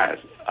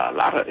surprised. A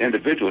lot of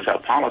individuals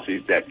have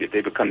policies that if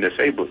they become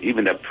disabled,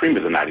 even their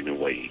premiums are not even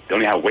waived. They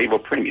only have waiver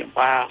premium.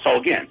 Wow. So,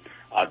 again,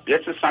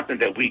 this is something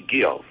that we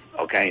give,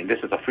 okay, and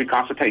this is a free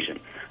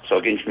consultation. So,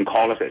 again, you can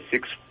call us at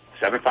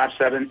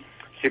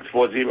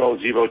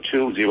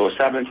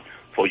 757-640-0207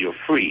 for your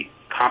free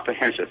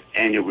comprehensive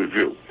annual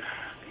review.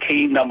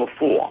 Key number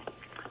 4,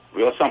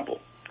 real simple.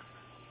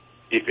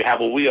 If you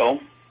have a will,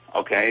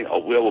 okay, a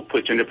will will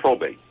put you into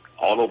probate.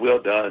 All a will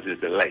does is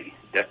delay.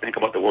 Just think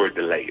about the word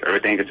delay.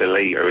 Everything is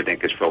delayed, everything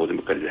gets frozen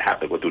because it has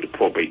to go through the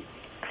probate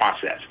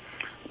process,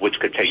 which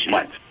could take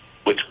months,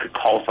 which could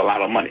cost a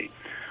lot of money.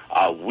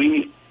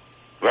 We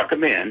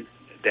recommend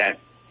that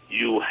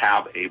you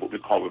have what we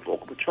call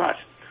revocable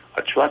trust.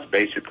 A trust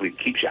basically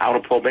keeps you out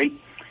of probate,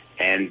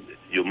 and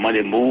your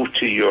money moves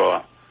to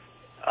your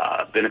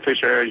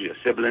beneficiaries, your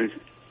siblings,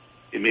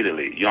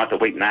 immediately. You don't have to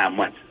wait 9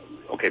 months,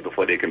 okay,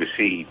 before they can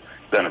receive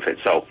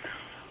benefits. So,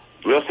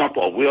 real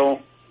simple, a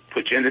will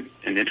put you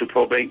into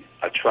probate,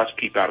 a trust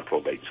keep out of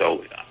probate.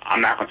 So,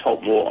 I'm not going to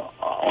talk more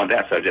on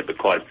that subject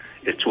because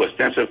it's too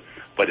extensive,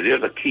 but it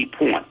is a key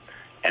point.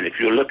 And if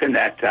you're looking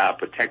at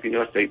protecting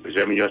your estate,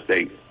 preserving your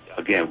estate,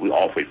 again, we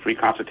offer a free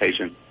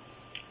consultation.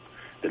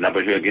 The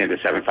number here again is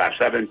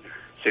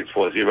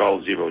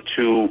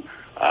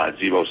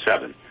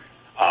 757-640-0207.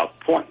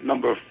 Point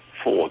number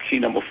 4, key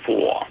number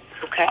 4.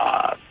 Okay.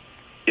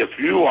 If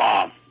you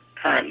are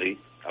currently,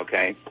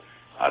 okay,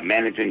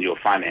 managing your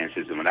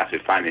finances, and when I say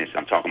finances,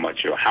 I'm talking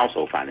about your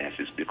household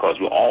finances, because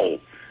we all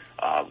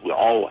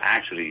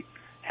actually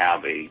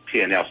have a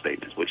P&L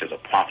statement, which is a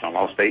profit and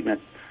loss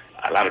statement.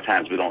 A lot of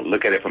times we don't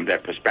look at it from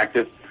that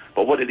perspective,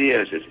 but what it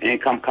is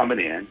income coming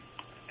in.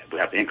 We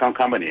have income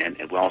coming in,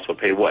 and we also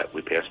pay what?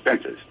 We pay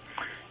expenses.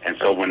 And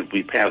so when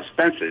we pay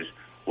expenses,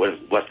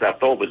 what's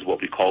left over is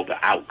what we call the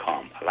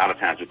outcome. A lot of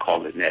times we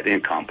call it net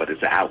income, but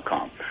it's the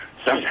outcome.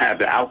 Sometimes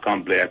the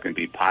outcome, Blair, can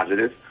be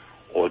positive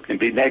or it can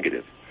be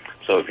negative.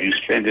 So if you're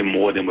spending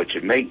more than what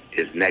you make,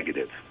 it's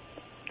negative.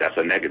 That's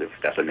a negative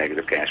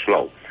cash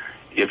flow.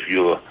 If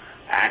you're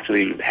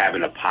actually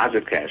having a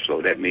positive cash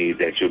flow, that means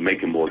that you're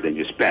making more than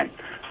you spend.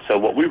 So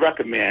what we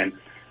recommend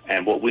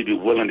and what we'd be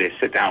willing to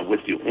sit down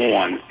with you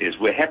on is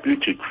we'll help you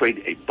to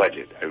create a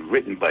budget, a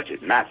written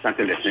budget, not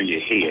something that's in your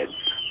head,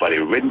 but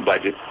a written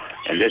budget.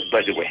 And this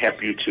budget will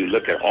help you to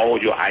look at all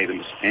your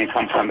items,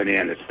 income coming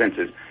in,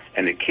 expenses.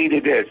 And the key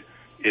to this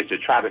is to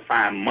try to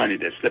find money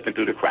that's slipping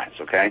through the cracks,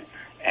 okay?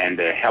 And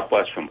to help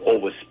us from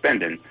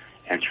overspending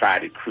and try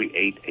to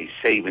create a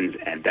savings.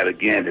 And that,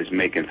 again, is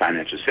making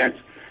financial sense.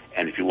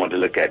 And if you want to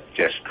look at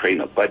just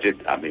creating a budget,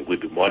 I mean,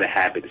 we'd be more than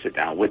happy to sit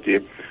down with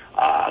you.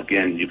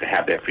 Again, you can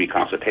have that free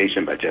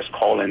consultation by just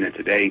calling in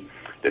today.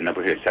 The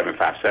number here is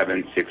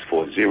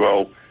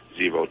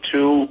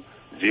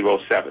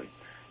 757-640-0207.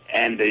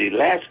 And the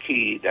last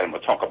key that I'm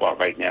going to talk about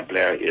right now,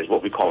 Blair, is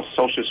what we call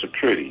Social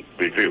Security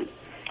review.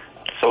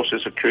 Social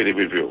Security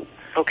review.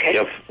 Okay.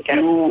 If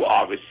you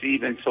are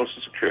receiving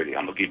Social Security,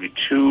 I'm going to give you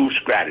 2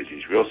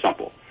 strategies, real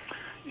simple.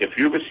 If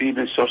you're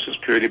receiving Social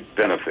Security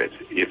benefits,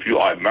 if you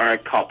are a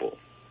married couple,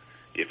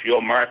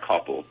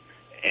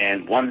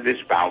 and one of the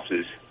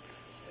spouses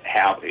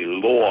have a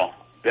lower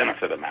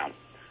benefit amount,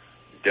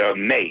 there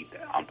may,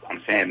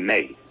 I'm saying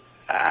may,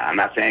 I'm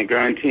not saying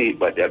guaranteed,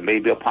 but there may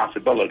be a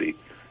possibility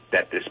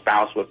that the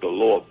spouse with the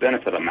lower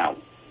benefit amount,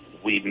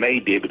 we may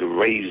be able to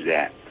raise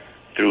that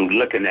through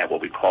looking at what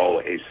we call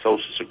a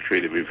Social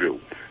Security review.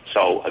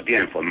 So,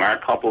 again, for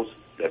married couples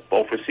that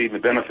both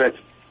receiving benefits,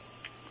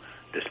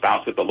 the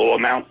spouse with the lower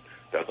amount,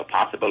 there's a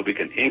possibility we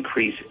can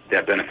increase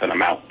their benefit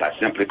amount by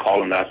simply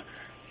calling us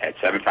at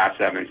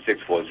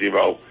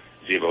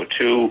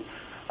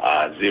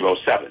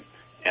 757-640-0207.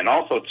 And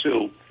also,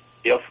 too,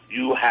 if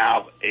you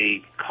have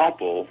a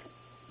couple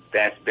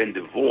that's been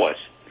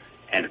divorced,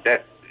 and if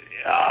that,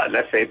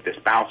 let's say if the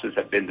spouses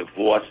have been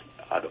divorced,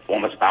 the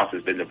former spouse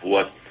has been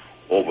divorced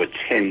over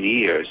 10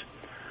 years,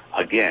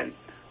 again,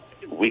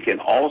 we can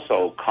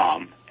also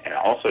come and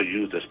also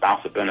use the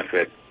spousal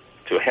benefit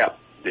to help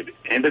the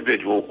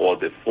individual or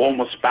the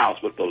former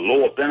spouse with the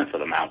lower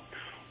benefit amount.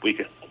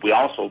 We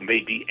also may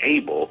be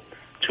able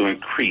to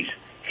increase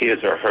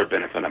his or her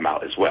benefit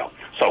amount as well.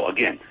 So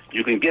again,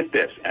 you can get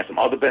this and some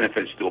other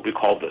benefits through what we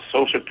call the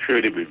Social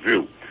Security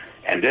review.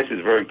 And this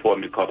is very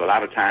important because a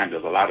lot of times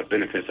there's a lot of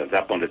benefits that's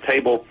up on the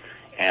table,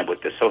 and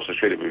with the Social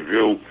Security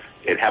review,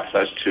 it helps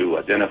us to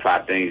identify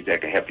things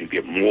that can help you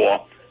get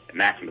more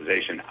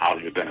maximization out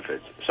of your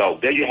benefits. So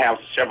there you have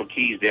several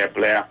keys there,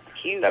 Blair,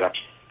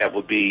 that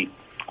would be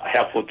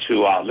helpful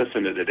to our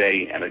listener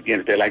today. And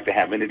again, if they'd like to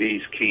have any of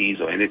these keys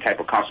or any type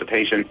of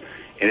consultation,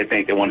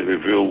 anything they want to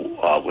review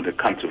when it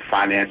comes to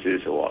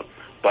finances or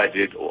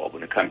budget or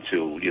when it comes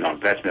to,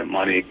 investment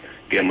money,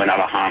 getting money out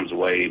of harm's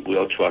way,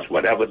 will trust,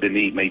 whatever the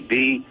need may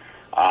be,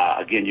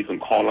 again, you can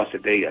call us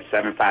today at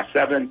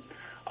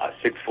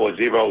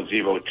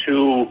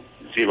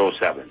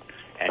 757-640-0207.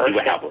 and he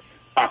will help us.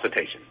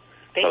 Consultation.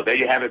 So there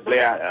you have it,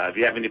 Blair. If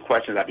you have any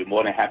questions, I'd be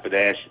more than happy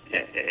to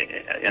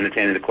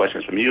entertain the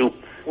questions from you.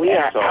 We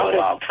are out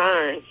of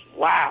time.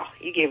 Wow,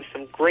 you gave us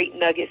some great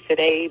nuggets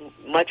today.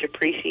 Much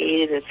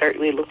appreciated, and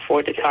certainly look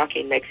forward to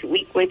talking next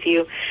week with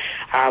you.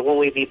 When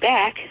we be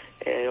back,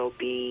 it'll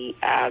be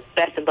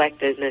Best in Black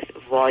Business,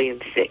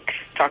 Volume 6.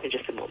 Talk in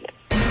just a moment.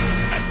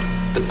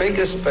 The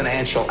biggest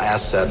financial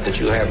asset that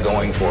you have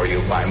going for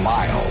you by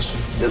miles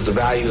is the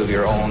value of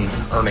your own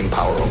earning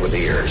power over the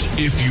years.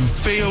 If you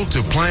fail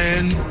to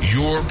plan,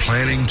 you're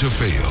planning to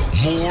fail.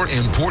 More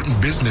important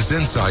business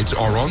insights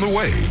are on the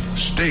way.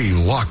 Stay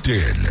locked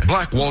in.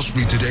 Black Wall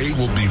Street Today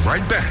will be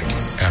right back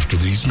after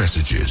these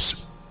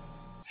messages.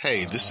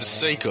 Hey, this is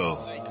Seiko,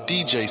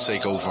 DJ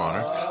Seiko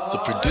Varner, the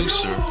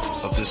producer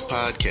of this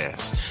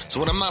podcast. So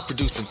when I'm not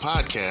producing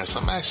podcasts,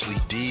 I'm actually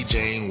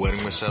DJing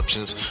wedding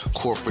receptions,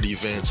 corporate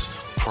events,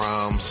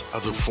 proms,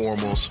 other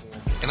formals,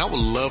 and I would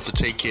love to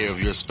take care of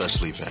your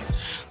special event.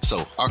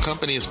 So our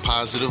company is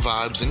Positive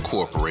Vibes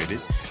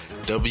Incorporated,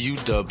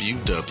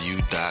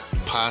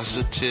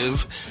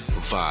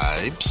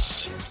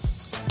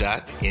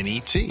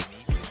 www.positivevibes.net.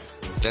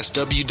 That's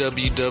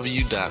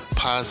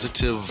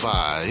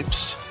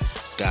www.positivevibes.net.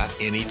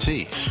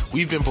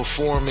 We've been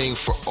performing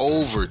for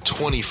over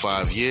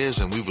 25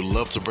 years, and we would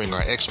love to bring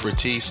our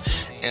expertise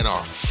and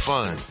our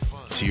fun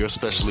to your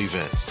special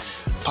event.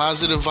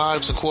 Positive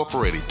Vibes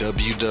Incorporated,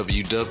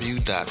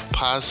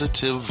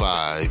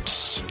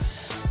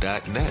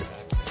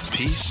 www.positivevibes.net.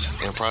 Peace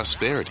and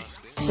prosperity.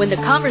 When the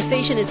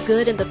conversation is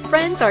good and the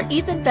friends are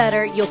even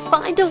better, you'll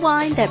find a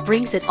wine that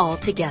brings it all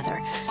together.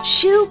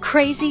 Shoe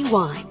Crazy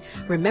Wine.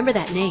 Remember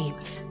that name.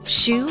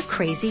 Shoe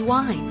Crazy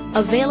Wine.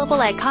 Available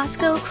at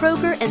Costco,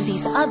 Kroger, and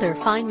these other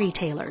fine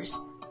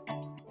retailers.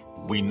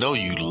 We know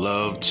you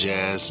love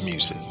jazz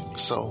music,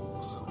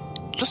 so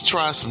let's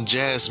try some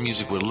jazz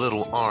music with a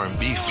little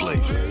R&B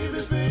flavor.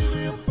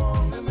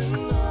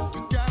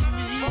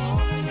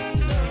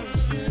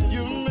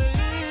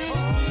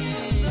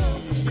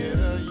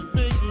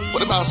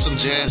 What about some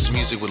jazz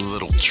music with a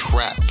little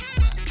trap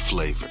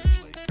flavor?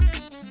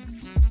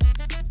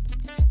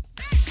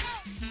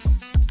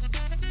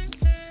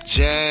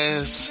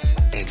 Jazz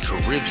and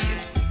Caribbean.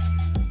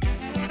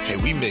 Hey,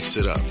 we mix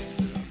it up.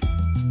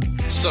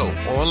 So,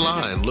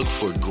 online, look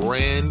for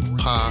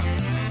Grandpa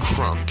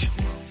Crunk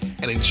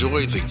and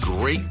enjoy the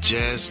great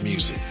jazz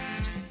music.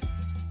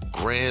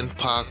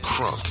 Grandpa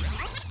Crunk.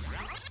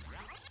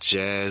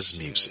 Jazz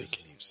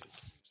music.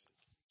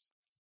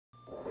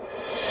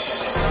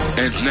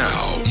 And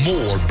now,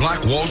 more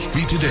Black Wall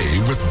Street Today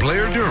with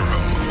Blair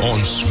Durham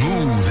on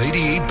Smooth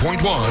 88.1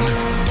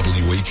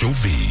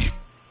 WHOV.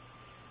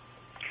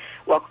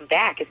 Welcome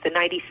back. It's the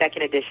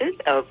 92nd edition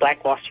of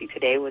Black Wall Street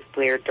Today with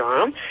Blair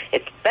Durham.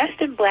 It's Best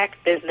in Black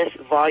Business,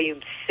 Volume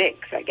 6.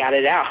 I got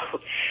it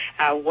out.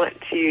 I want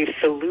to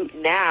salute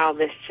now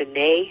Miss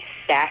Janae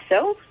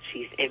Sasso.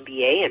 She's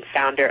MBA and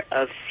founder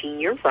of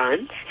Senior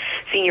Runs.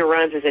 Senior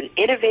Runs is an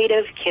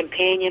innovative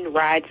companion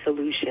ride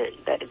solution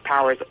that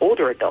empowers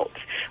older adults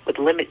with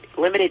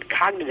limited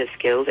cognitive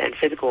skills and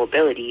physical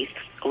abilities,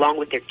 along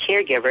with their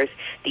caregivers,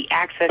 the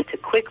access to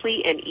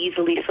quickly and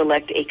easily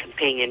select a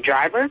companion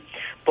driver,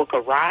 book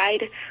a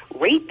ride,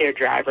 rate their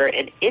driver,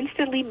 and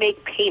instantly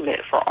make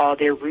payment for all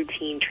their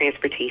routine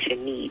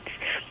transportation needs.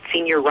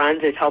 Senior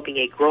Runs is helping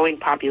a growing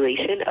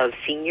population of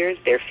seniors,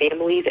 their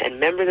families, and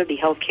members of the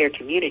healthcare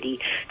community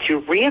to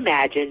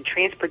reimagine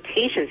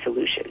transportation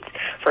solutions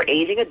for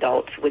aging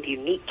adults with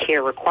unique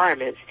care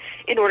requirements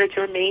in order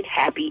to remain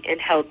happy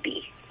and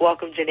healthy.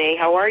 Welcome, Janae.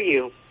 How are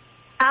you?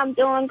 I'm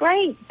doing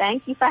great.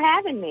 Thank you for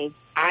having me.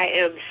 I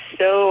am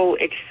so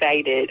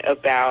excited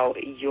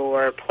about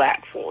your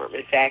platform.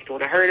 In fact,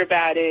 when I heard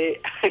about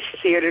it, I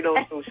shared it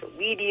on social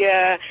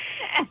media.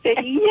 I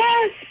said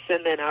yes,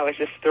 and then I was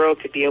just thrilled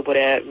to be able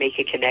to make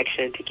a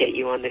connection to get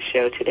you on the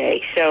show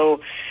today.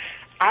 So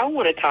I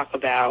want to talk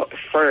about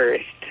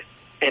first,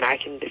 and I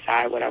can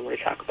decide what I want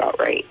to talk about,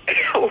 right?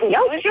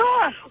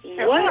 Sure.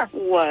 What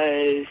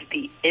was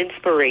the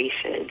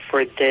inspiration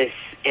for this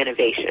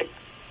innovation?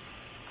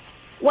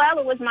 Well,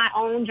 it was my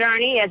own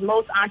journey, as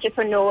most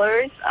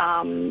entrepreneurs,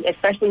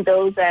 especially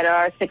those that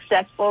are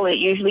successful. It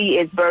usually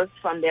is birthed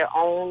from their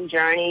own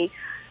journey,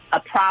 a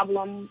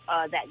problem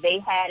that they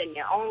had in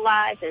their own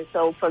lives. And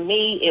so for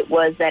me, it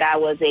was that I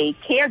was a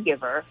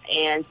caregiver.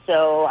 And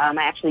so I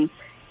actually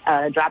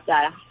dropped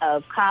out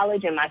of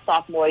college in my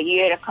sophomore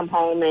year to come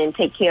home and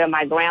take care of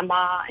my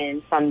grandma.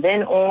 And from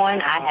then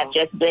on, I have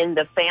just been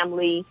the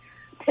family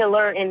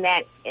pillar in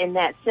that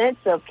sense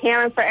of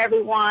caring for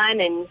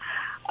everyone. And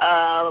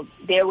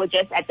there were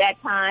just, at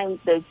that time,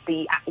 the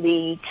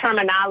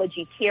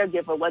terminology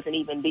caregiver wasn't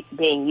even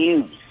being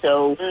used.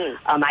 So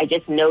I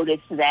just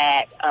noticed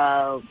that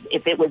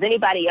if it was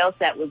anybody else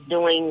that was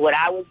doing what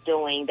I was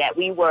doing, that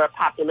we were a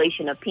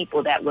population of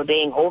people that were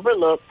being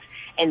overlooked,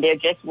 and there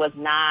just was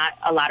not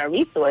a lot of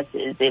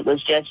resources. It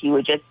was just, you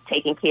were just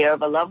taking care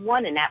of a loved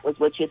one, and that was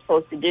what you're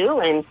supposed to do,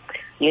 and,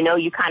 you know,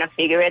 you kind of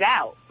figure it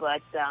out.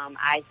 But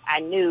I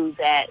knew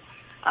that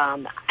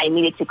I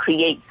needed to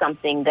create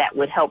something that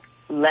would help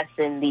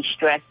lessen the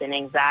stress and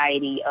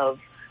anxiety of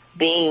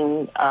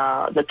being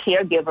the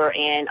caregiver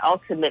and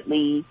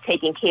ultimately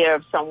taking care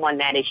of someone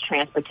that is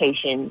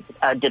transportation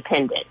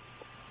dependent.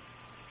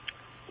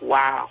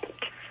 Wow,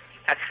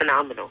 that's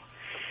phenomenal.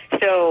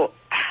 So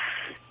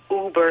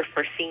Uber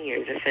for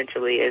Seniors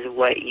essentially is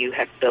what you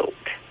have built.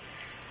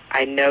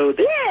 I know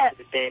this has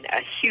been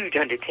a huge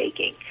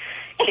undertaking.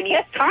 Can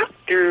you talk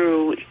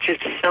through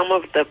just some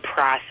of the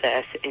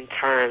process in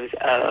terms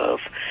of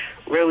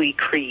really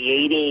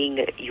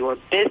creating your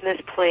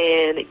business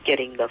plan,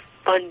 getting the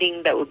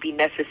funding that would be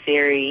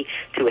necessary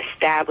to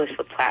establish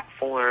the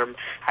platform?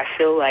 I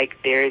feel like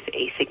there's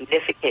a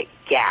significant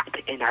gap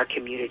in our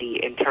community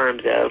in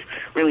terms of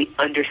really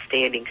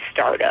understanding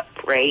startup,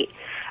 right?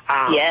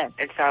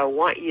 And so I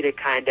want you to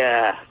kind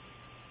of,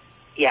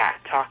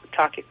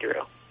 talk it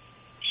through.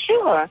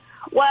 Sure.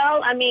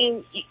 Well, I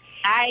mean,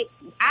 I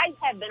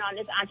have been on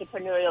this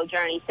entrepreneurial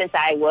journey since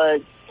I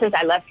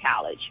left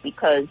college,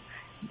 because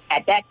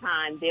at that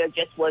time there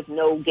just was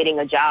no getting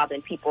a job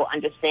and people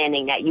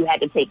understanding that you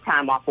had to take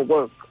time off of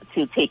work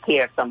to take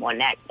care of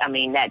someone.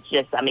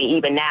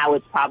 Even now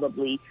it's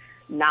probably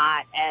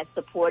not as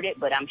supported,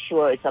 but I'm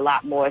sure it's a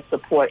lot more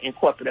support in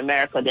corporate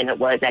America than it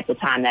was at the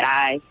time that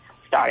I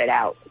started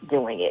out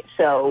doing it.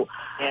 So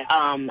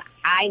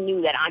I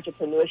knew that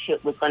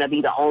entrepreneurship was going to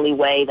be the only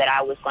way that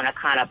I was going to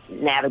kind of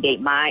navigate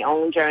my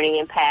own journey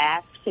and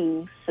path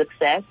to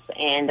success,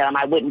 and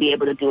I wouldn't be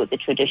able to do it the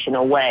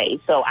traditional way.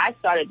 So I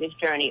started this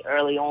journey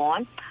early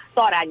on.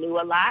 Thought I knew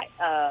a lot,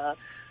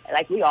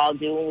 like we all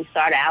do when we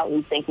start out.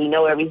 We think we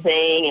know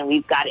everything and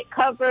we've got it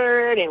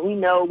covered, and we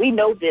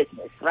know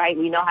business, right?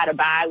 We know how to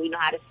buy, we know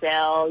how to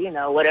sell,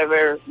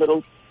 whatever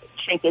little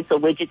trinkets or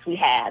widgets we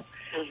have.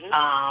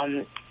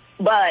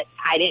 But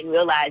I didn't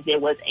realize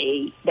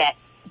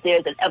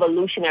there's an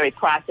evolutionary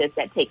process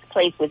that takes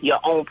place with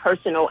your own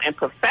personal and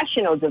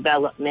professional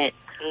development,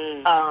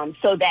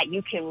 so that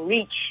you can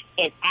reach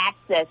and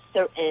access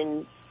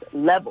certain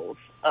levels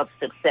of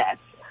success.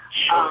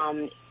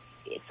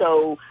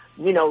 So,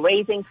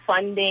 raising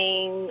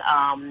funding,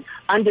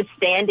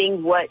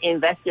 understanding what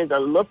investors are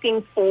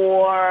looking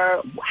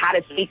for, how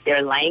to speak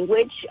their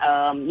language.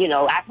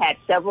 I've had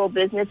several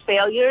business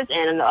failures,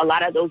 and a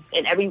lot of those,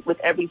 with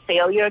every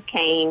failure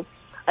came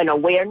an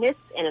awareness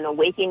and an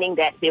awakening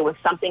that there was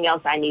something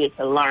else I needed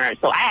to learn.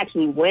 So I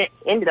actually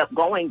ended up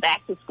going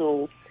back to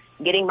school,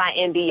 getting my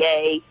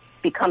MBA,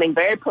 becoming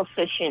very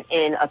proficient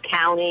in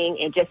accounting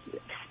and just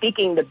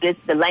speaking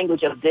the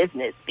language of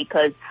business,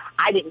 because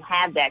I didn't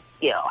have that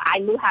skill. I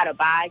knew how to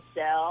buy,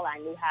 sell. I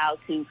knew how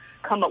to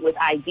come up with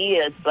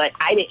ideas, but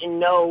I didn't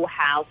know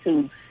how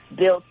to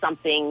build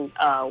something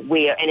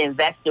where an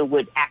investor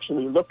would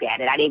actually look at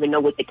it. I didn't even know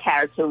what the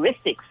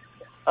characteristics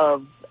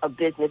of a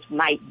business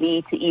might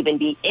be to even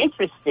be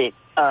interested,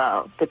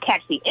 to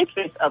catch the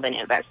interest of an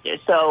investor.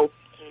 So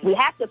we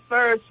have to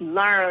first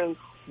learn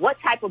what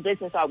type of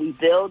business are we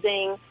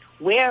building,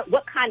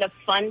 what kind of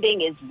funding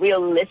is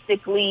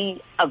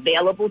realistically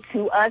available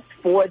to us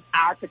for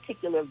our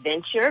particular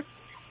venture.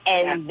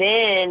 And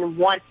then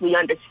once we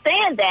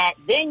understand that,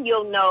 then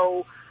you'll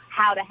know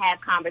how to have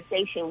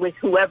conversation with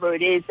whoever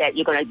it is that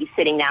you're going to be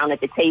sitting down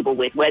at the table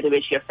with, whether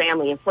it's your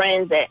family and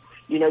friends that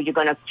you're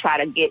going to try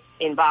to get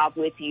involved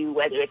with you,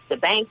 whether it's the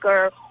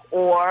banker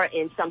or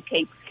in some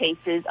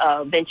cases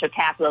venture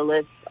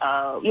capitalists,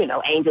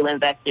 angel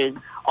investors.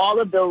 All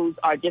of those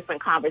are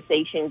different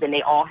conversations, and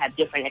they all have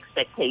different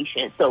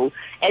expectations. So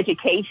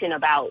education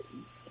about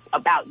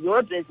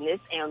your business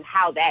and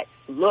how that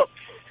looks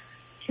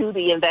to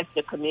the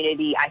investor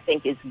community, I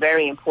think, is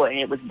very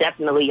important. It was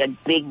definitely a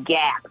big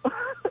gap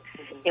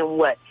in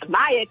what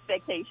my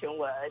expectation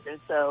was. And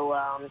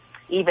so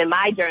even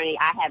my journey,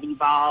 I have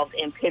evolved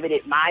and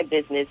pivoted my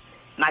business.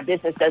 My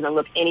business doesn't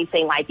look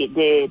anything like it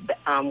did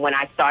when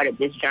I started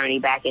this journey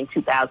back in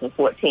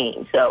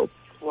 2014. So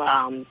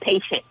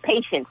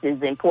patience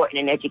is important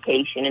in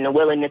education, and a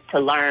willingness to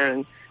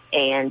learn,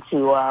 and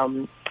to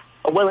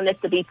a willingness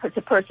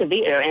to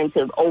persevere and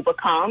to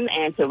overcome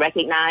and to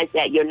recognize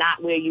that you're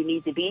not where you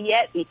need to be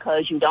yet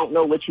because you don't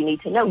know what you need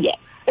to know yet.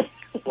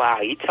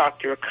 Wow, you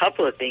talked through a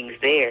couple of things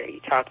there. You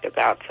talked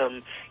about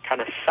some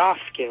kind of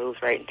soft skills,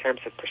 right, in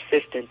terms of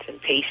persistence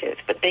and patience.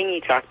 But then you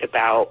talked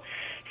about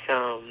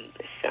some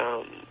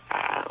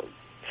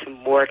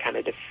more kind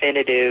of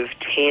definitive,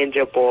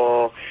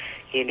 tangible,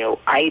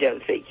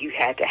 items that you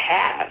had to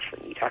have.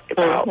 And you talked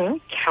about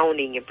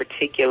counting in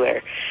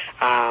particular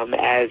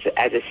as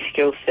a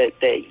skill set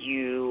that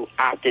you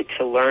opted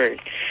to learn.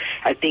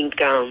 I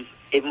think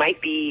it might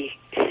be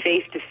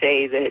safe to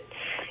say that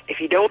if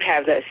you don't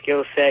have that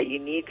skill set, you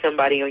need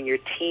somebody on your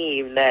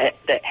team that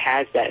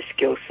has that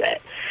skill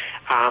set.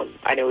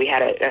 I know we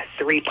had a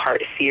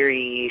 3-part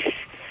series,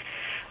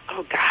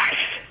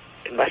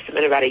 it must have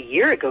been about a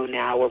year ago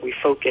now, where we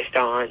focused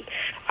on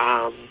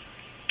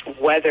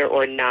whether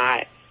or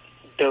not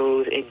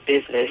those in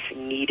business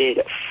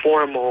needed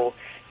formal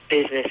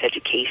business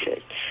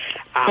education.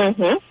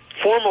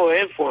 Formal or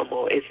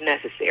informal is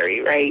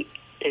necessary, right,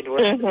 in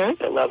order to reach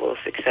the level of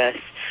success.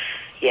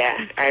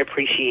 Yeah, I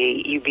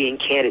appreciate you being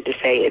candid to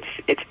say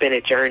it's been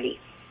a journey.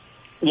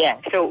 Yeah.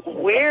 So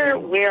where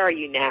are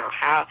you now?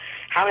 How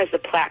has the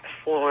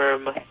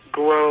platform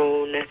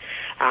grown?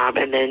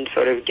 And then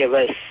sort of give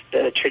us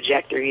the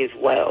trajectory as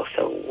well.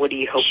 So what do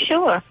you hope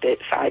that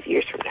 5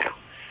 years from now?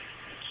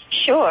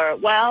 Sure.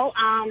 Well,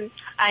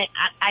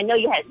 I know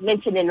you had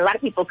mentioned, and a lot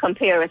of people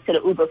compare us to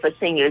the Uber for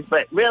seniors,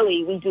 but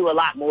really we do a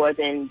lot more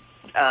than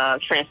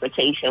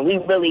transportation.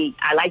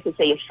 I like to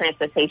say it's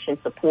transportation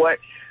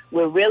support.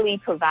 We really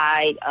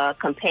provide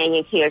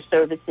companion care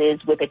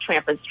services with a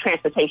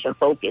transportation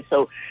focus.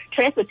 So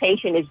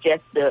transportation is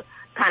just the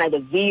kind of the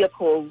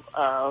vehicle,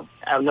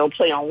 no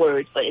play on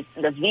words, but it's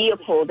the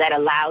vehicle that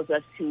allows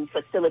us to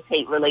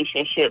facilitate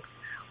relationships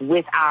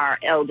with our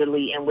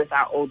elderly and with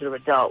our older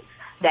adults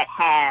that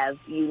have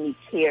unique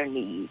care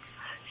needs.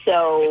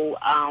 So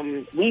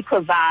we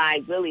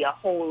provide really a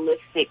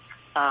holistic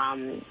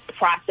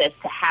process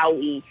to how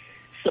we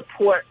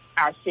support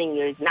our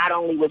seniors, not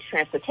only with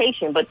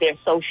transportation, but their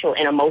social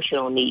and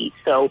emotional needs.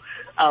 So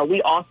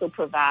we also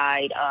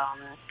provide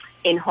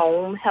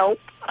in-home help.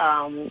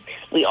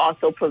 We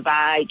also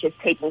provide just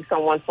taking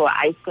someone for an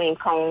ice cream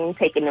cone,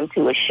 taking them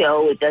to a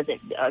show. It doesn't.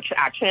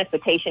 Our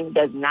transportation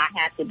does not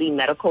have to be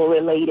medical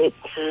related.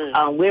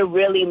 We're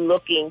really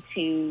looking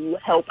to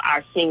help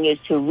our seniors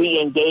to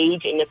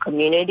re-engage in the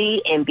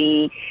community and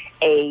be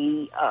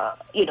and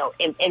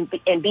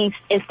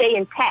stay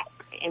intact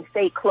and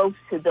stay close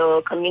to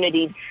the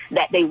community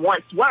that they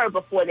once were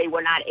before they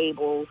were not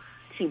able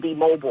to be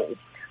mobile.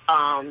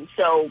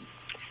 So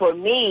for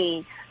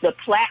me, the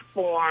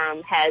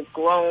platform has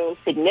grown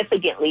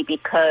significantly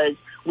because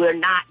we're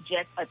not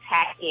just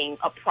attacking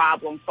a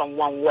problem from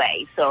one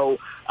way. So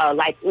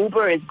like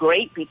Uber is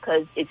great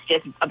because it's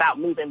just about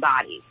moving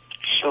bodies,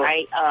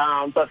 right?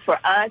 But for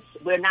us,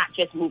 we're not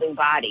just moving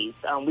bodies.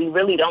 We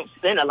really don't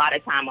spend a lot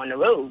of time on the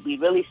road. We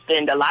really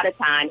spend a lot of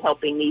time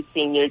helping these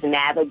seniors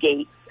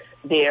navigate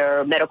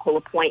their medical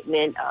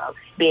appointment,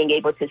 being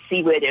able to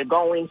see where they're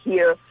going,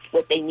 hear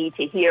what they need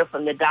to hear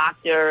from the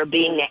doctor,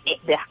 being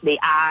the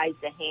eyes,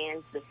 the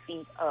hands, the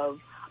feet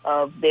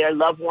of their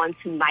loved ones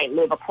who might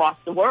live across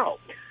the world,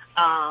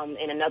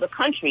 in another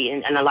country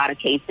in a lot of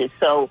cases.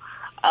 So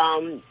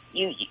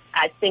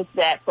I think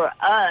that for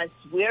us,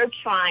 we're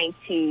trying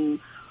to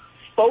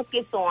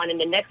focus on in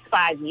the next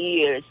 5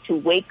 years to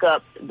wake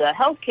up the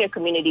healthcare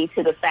community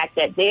to the fact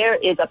that there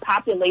is a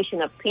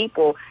population of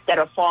people that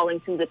are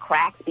falling through the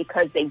cracks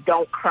because they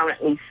don't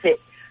currently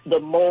fit the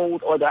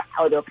mold or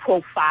the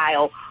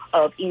profile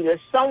of either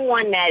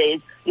someone that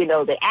is,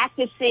 the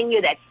active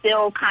senior that's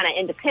still kind of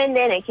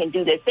independent and can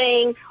do their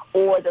thing,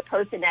 or the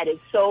person that is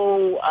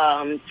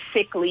so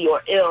sickly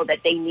or ill that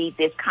they need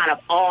this kind of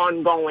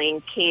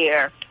ongoing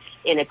care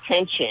and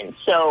attention.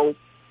 So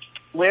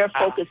we're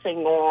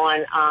focusing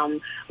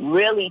on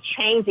really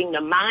changing the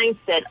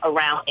mindset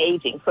around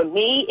aging. For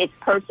me, it's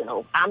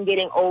personal. I'm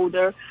getting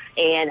older,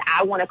 and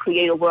I want to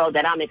create a world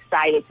that I'm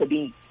excited to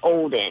be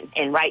old in.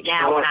 And right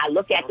now, when I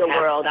look at the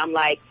world, I'm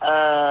like,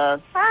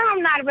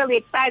 I'm not really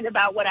excited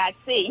about what I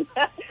see.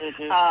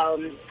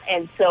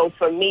 And so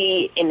for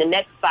me, in the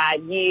next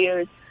 5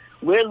 years,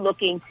 we're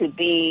looking to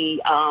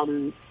be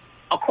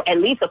at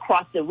least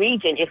across the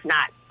region, if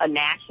not a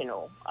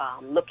national,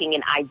 looking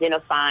and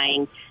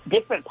identifying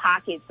different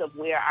pockets of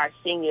where our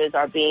seniors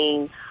are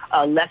being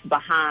left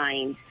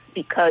behind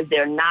because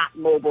they're not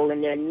mobile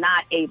and they're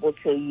not able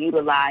to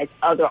utilize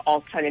other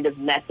alternative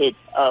methods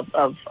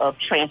of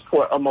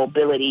transport or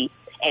mobility,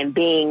 and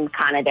being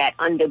kind of that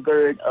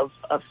undergird of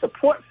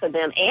support for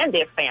them and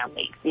their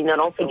families.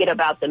 Don't forget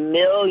about the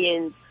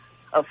millions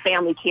of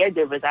family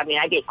caregivers. I mean,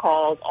 I get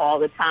calls all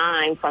the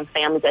time from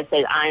families that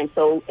say, I am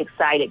so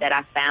excited that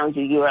I found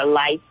you. You're a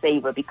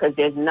lifesaver because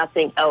there's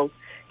nothing else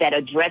that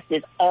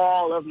addresses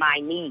all of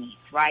my needs,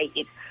 right?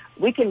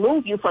 We can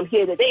move you from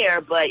here to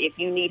there, but if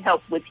you need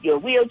help with your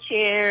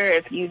wheelchair,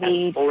 if you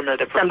need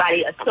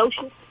somebody, a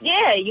social,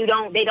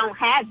 they don't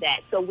have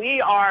that. So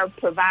we are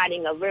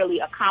providing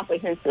a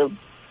comprehensive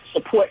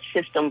support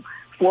system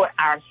for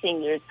our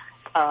seniors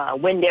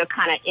when they're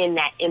kind of in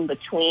that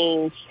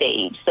in-between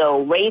stage.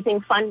 So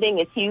raising funding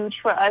is huge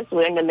for us.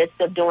 We're in the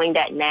midst of doing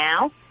that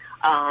now,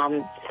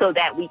 so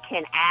that we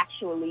can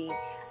actually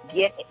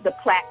get the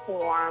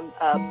platform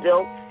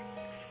built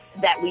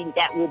that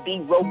will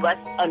be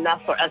robust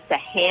enough for us to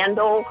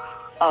handle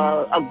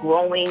a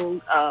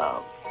growing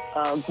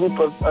group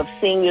of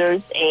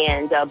seniors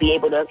and be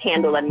able to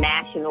handle a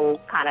national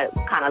kind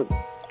of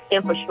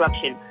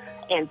infrastructure.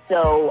 And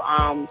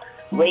so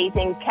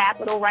raising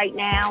capital right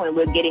now, and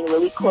we're getting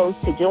really close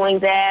to doing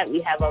that.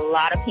 We have a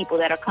lot of people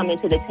that are coming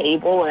to the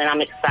table, and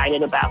I'm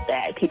excited about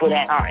that. People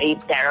that are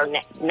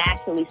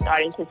naturally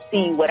starting to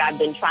see what I've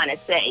been trying to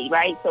say,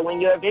 right? So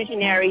when you're a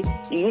visionary,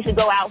 you usually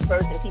go out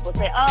first, and people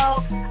say,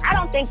 "Oh, I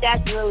don't think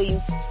that's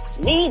really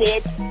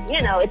needed."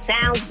 It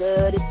sounds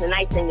good. It's a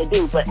nice thing to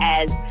do. But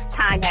as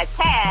time has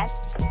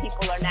passed,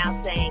 people are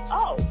now saying,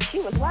 "Oh, she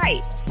was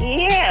right.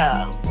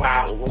 Yeah,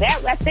 wow.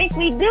 I think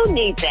we do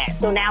need that."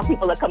 So now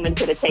people are coming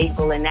to the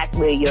table, and that's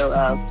where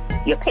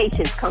your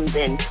patience comes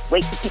in.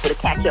 Wait for people to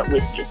catch up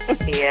with you.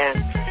 Yeah.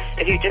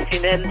 If you've just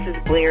tuned in, this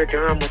is Blair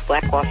Durham with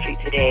Black Wall Street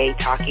Today,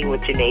 talking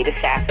with Janae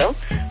DeSasso,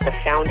 the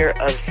founder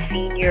of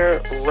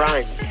Senior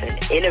Runs, an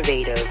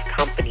innovative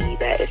company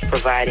that is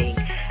providing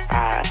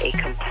a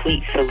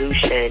complete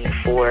solution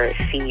for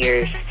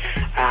seniors.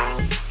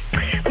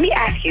 Let me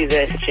ask you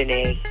this,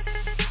 Janae.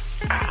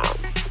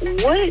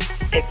 What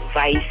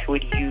advice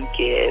would you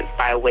give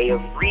by way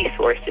of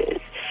resources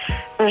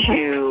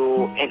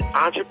to an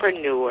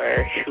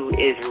entrepreneur who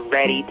is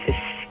ready to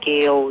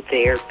scale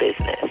their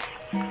business?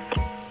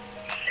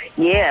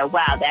 Yeah,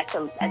 wow, that's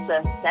a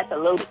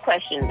loaded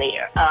question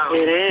there.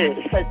 It is.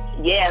 Because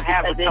it is.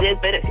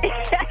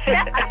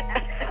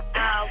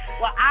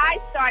 Well, I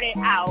started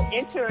out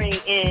entering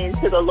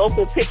into the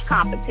local pitch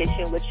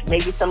competition, which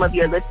maybe some of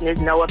your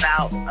listeners know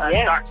about,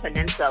 Start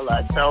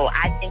Peninsula. So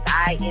I think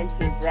I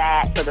entered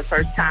that for the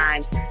first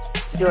time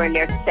during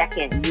their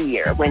second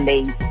year when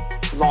they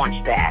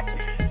launched that.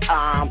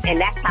 And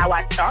that's how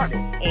I started.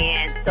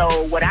 And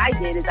so what I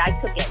did is I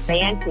took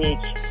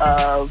advantage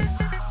of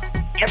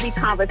every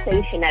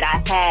conversation that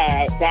I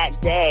had that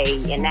day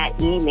and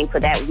that evening for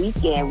that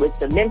weekend with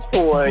the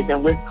mentors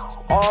and with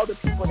all the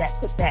people that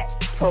put that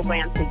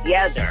program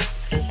together.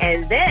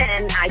 And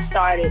then I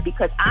started,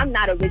 because I'm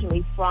not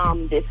originally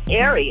from this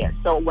area.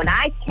 So when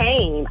I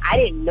came, I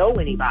didn't know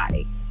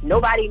anybody.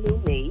 Nobody knew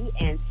me.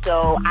 And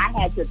so I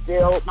had to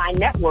build my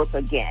network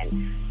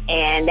again.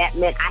 And that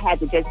meant I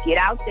had to just get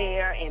out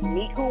there and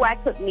meet who I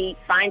could meet,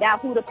 find out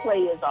who the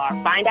players are,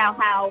 find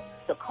out how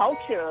the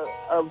culture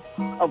of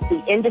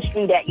the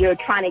industry that you're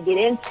trying to get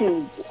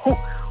into,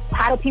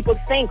 how do people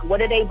think,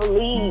 what do they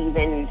believe,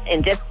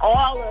 and just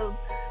all of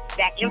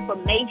that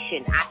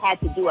information. I had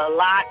to do a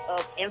lot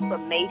of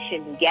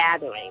information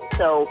gathering.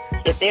 So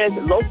if there's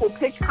local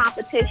pitch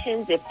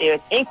competitions, if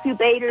there's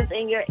incubators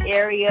in your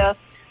area,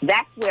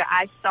 that's where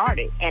I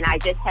started. And I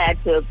just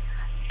had to,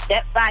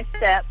 step by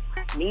step,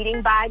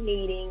 meeting by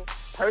meeting,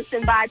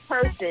 person by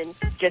person,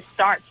 just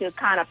start to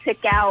kind of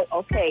pick out,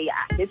 okay,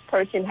 this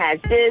person has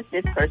this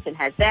person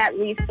has that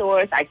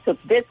resource, I took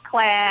this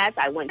class,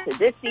 I went to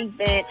this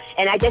event,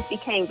 and I just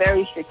became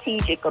very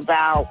strategic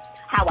about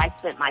how I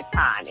spent my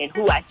time and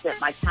who I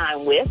spent my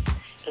time with,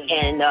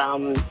 and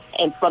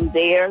from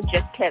there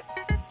just kept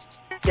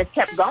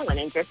going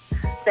and just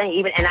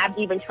saying, and I've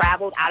even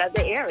traveled out of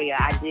the area.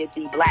 I did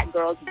the Black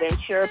Girls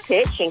Venture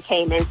pitch and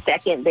came in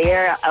second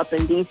there up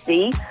in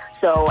D.C.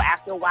 So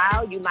after a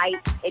while, you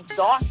might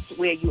exhaust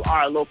where you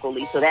are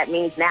locally. So that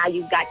means now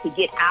you've got to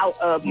get out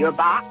of your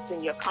box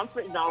and your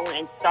comfort zone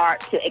and start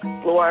to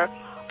explore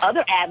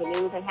other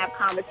avenues and have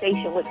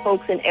conversation with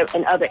folks in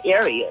other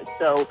areas.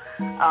 So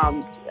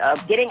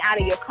getting out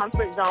of your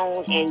comfort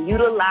zone and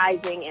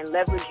utilizing and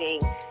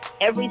leveraging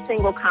every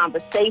single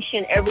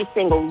conversation, every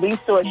single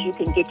resource you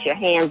can get your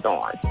hands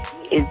on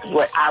is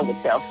what I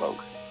would tell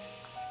folks.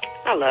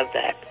 I love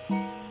that.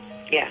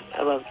 Yeah,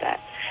 I love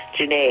that.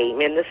 Janae,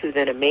 man, this has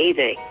been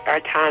amazing. Our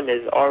time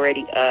is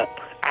already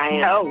up. I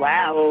am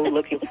so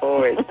looking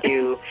forward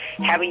to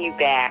having you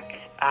back,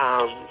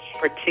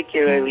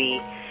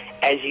 particularly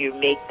as you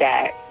make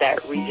that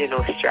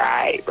regional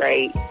stride,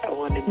 right? I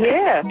wanted to,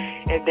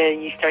 and then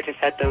you start to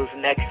set those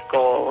next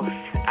goals. So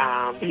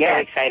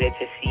excited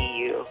to see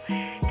you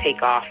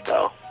take off,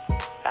 though.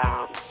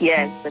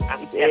 It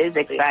is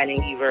exciting.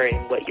 I'm a believer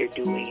in what you're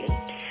doing.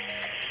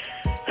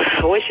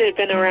 I wish it had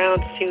been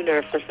around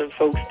sooner for some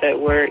folks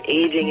that were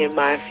aging in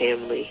my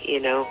family, you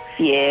know?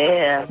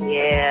 Yeah. I'm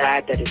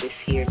glad that it is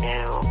here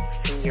now.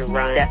 Senior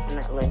Run.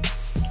 Definitely.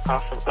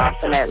 Awesome.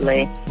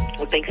 Definitely.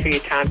 Well, thanks for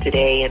your time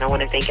today, and I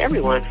want to thank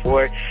everyone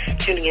for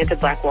tuning in to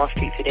Black Wall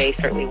Street Today.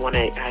 Certainly want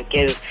to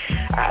give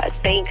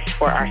thanks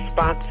for our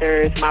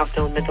sponsors,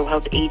 Milestone Mental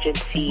Health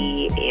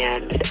Agency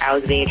and Ms.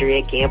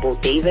 Alexandria Gamble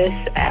Davis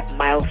at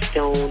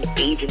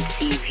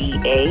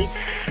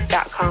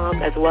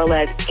milestoneagencyva.com, as well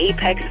as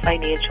Apex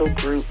Financial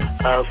Group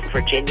of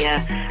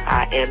Virginia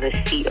and the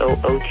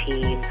COO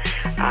team.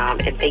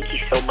 And thank you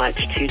so much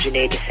to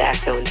Janae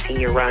DeSasso and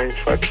Senior Runs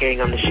for appearing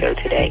on the show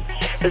today.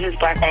 This is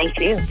Black Wall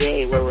Street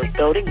Today, where we're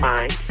building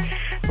minds,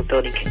 we're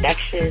building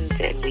connections,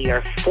 and we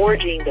are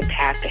forging the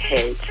path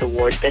ahead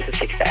toward business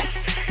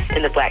success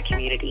in the Black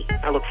community.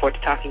 I look forward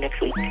to talking next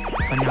week.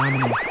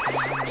 Phenomenal.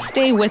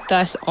 Stay with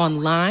us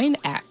online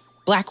at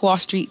Black Wall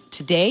Street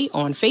Today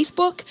on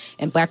Facebook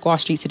and Black Wall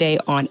Street Today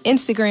on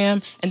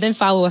Instagram, and then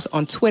follow us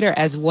on Twitter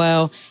as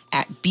well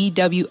at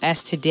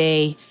BWS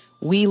Today.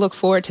 We look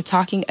forward to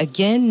talking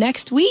again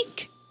next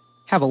week.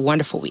 Have a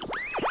wonderful week.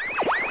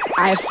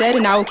 I have said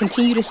and I will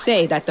continue to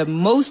say that the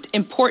most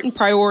important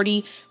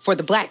priority for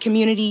the Black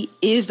community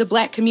is the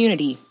Black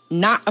community,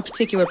 not a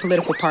particular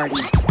political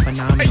party.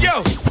 Phenomenal. Hey,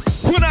 yo,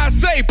 when I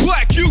say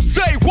Black, you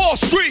say Wall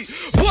Street.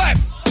 Black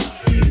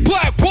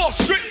Wall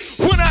Street.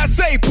 When I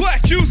say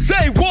Black, you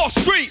say Wall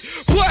Street.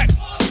 Black.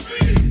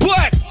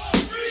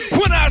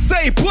 When I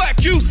say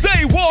Black, you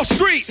say Wall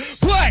Street.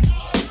 Black.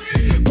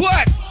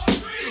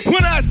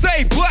 When I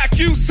say Black,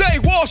 you say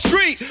Wall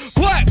Street.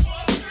 Black.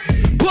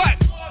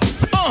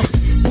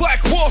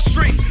 Black Wall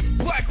Street.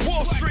 Black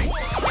Wall Street.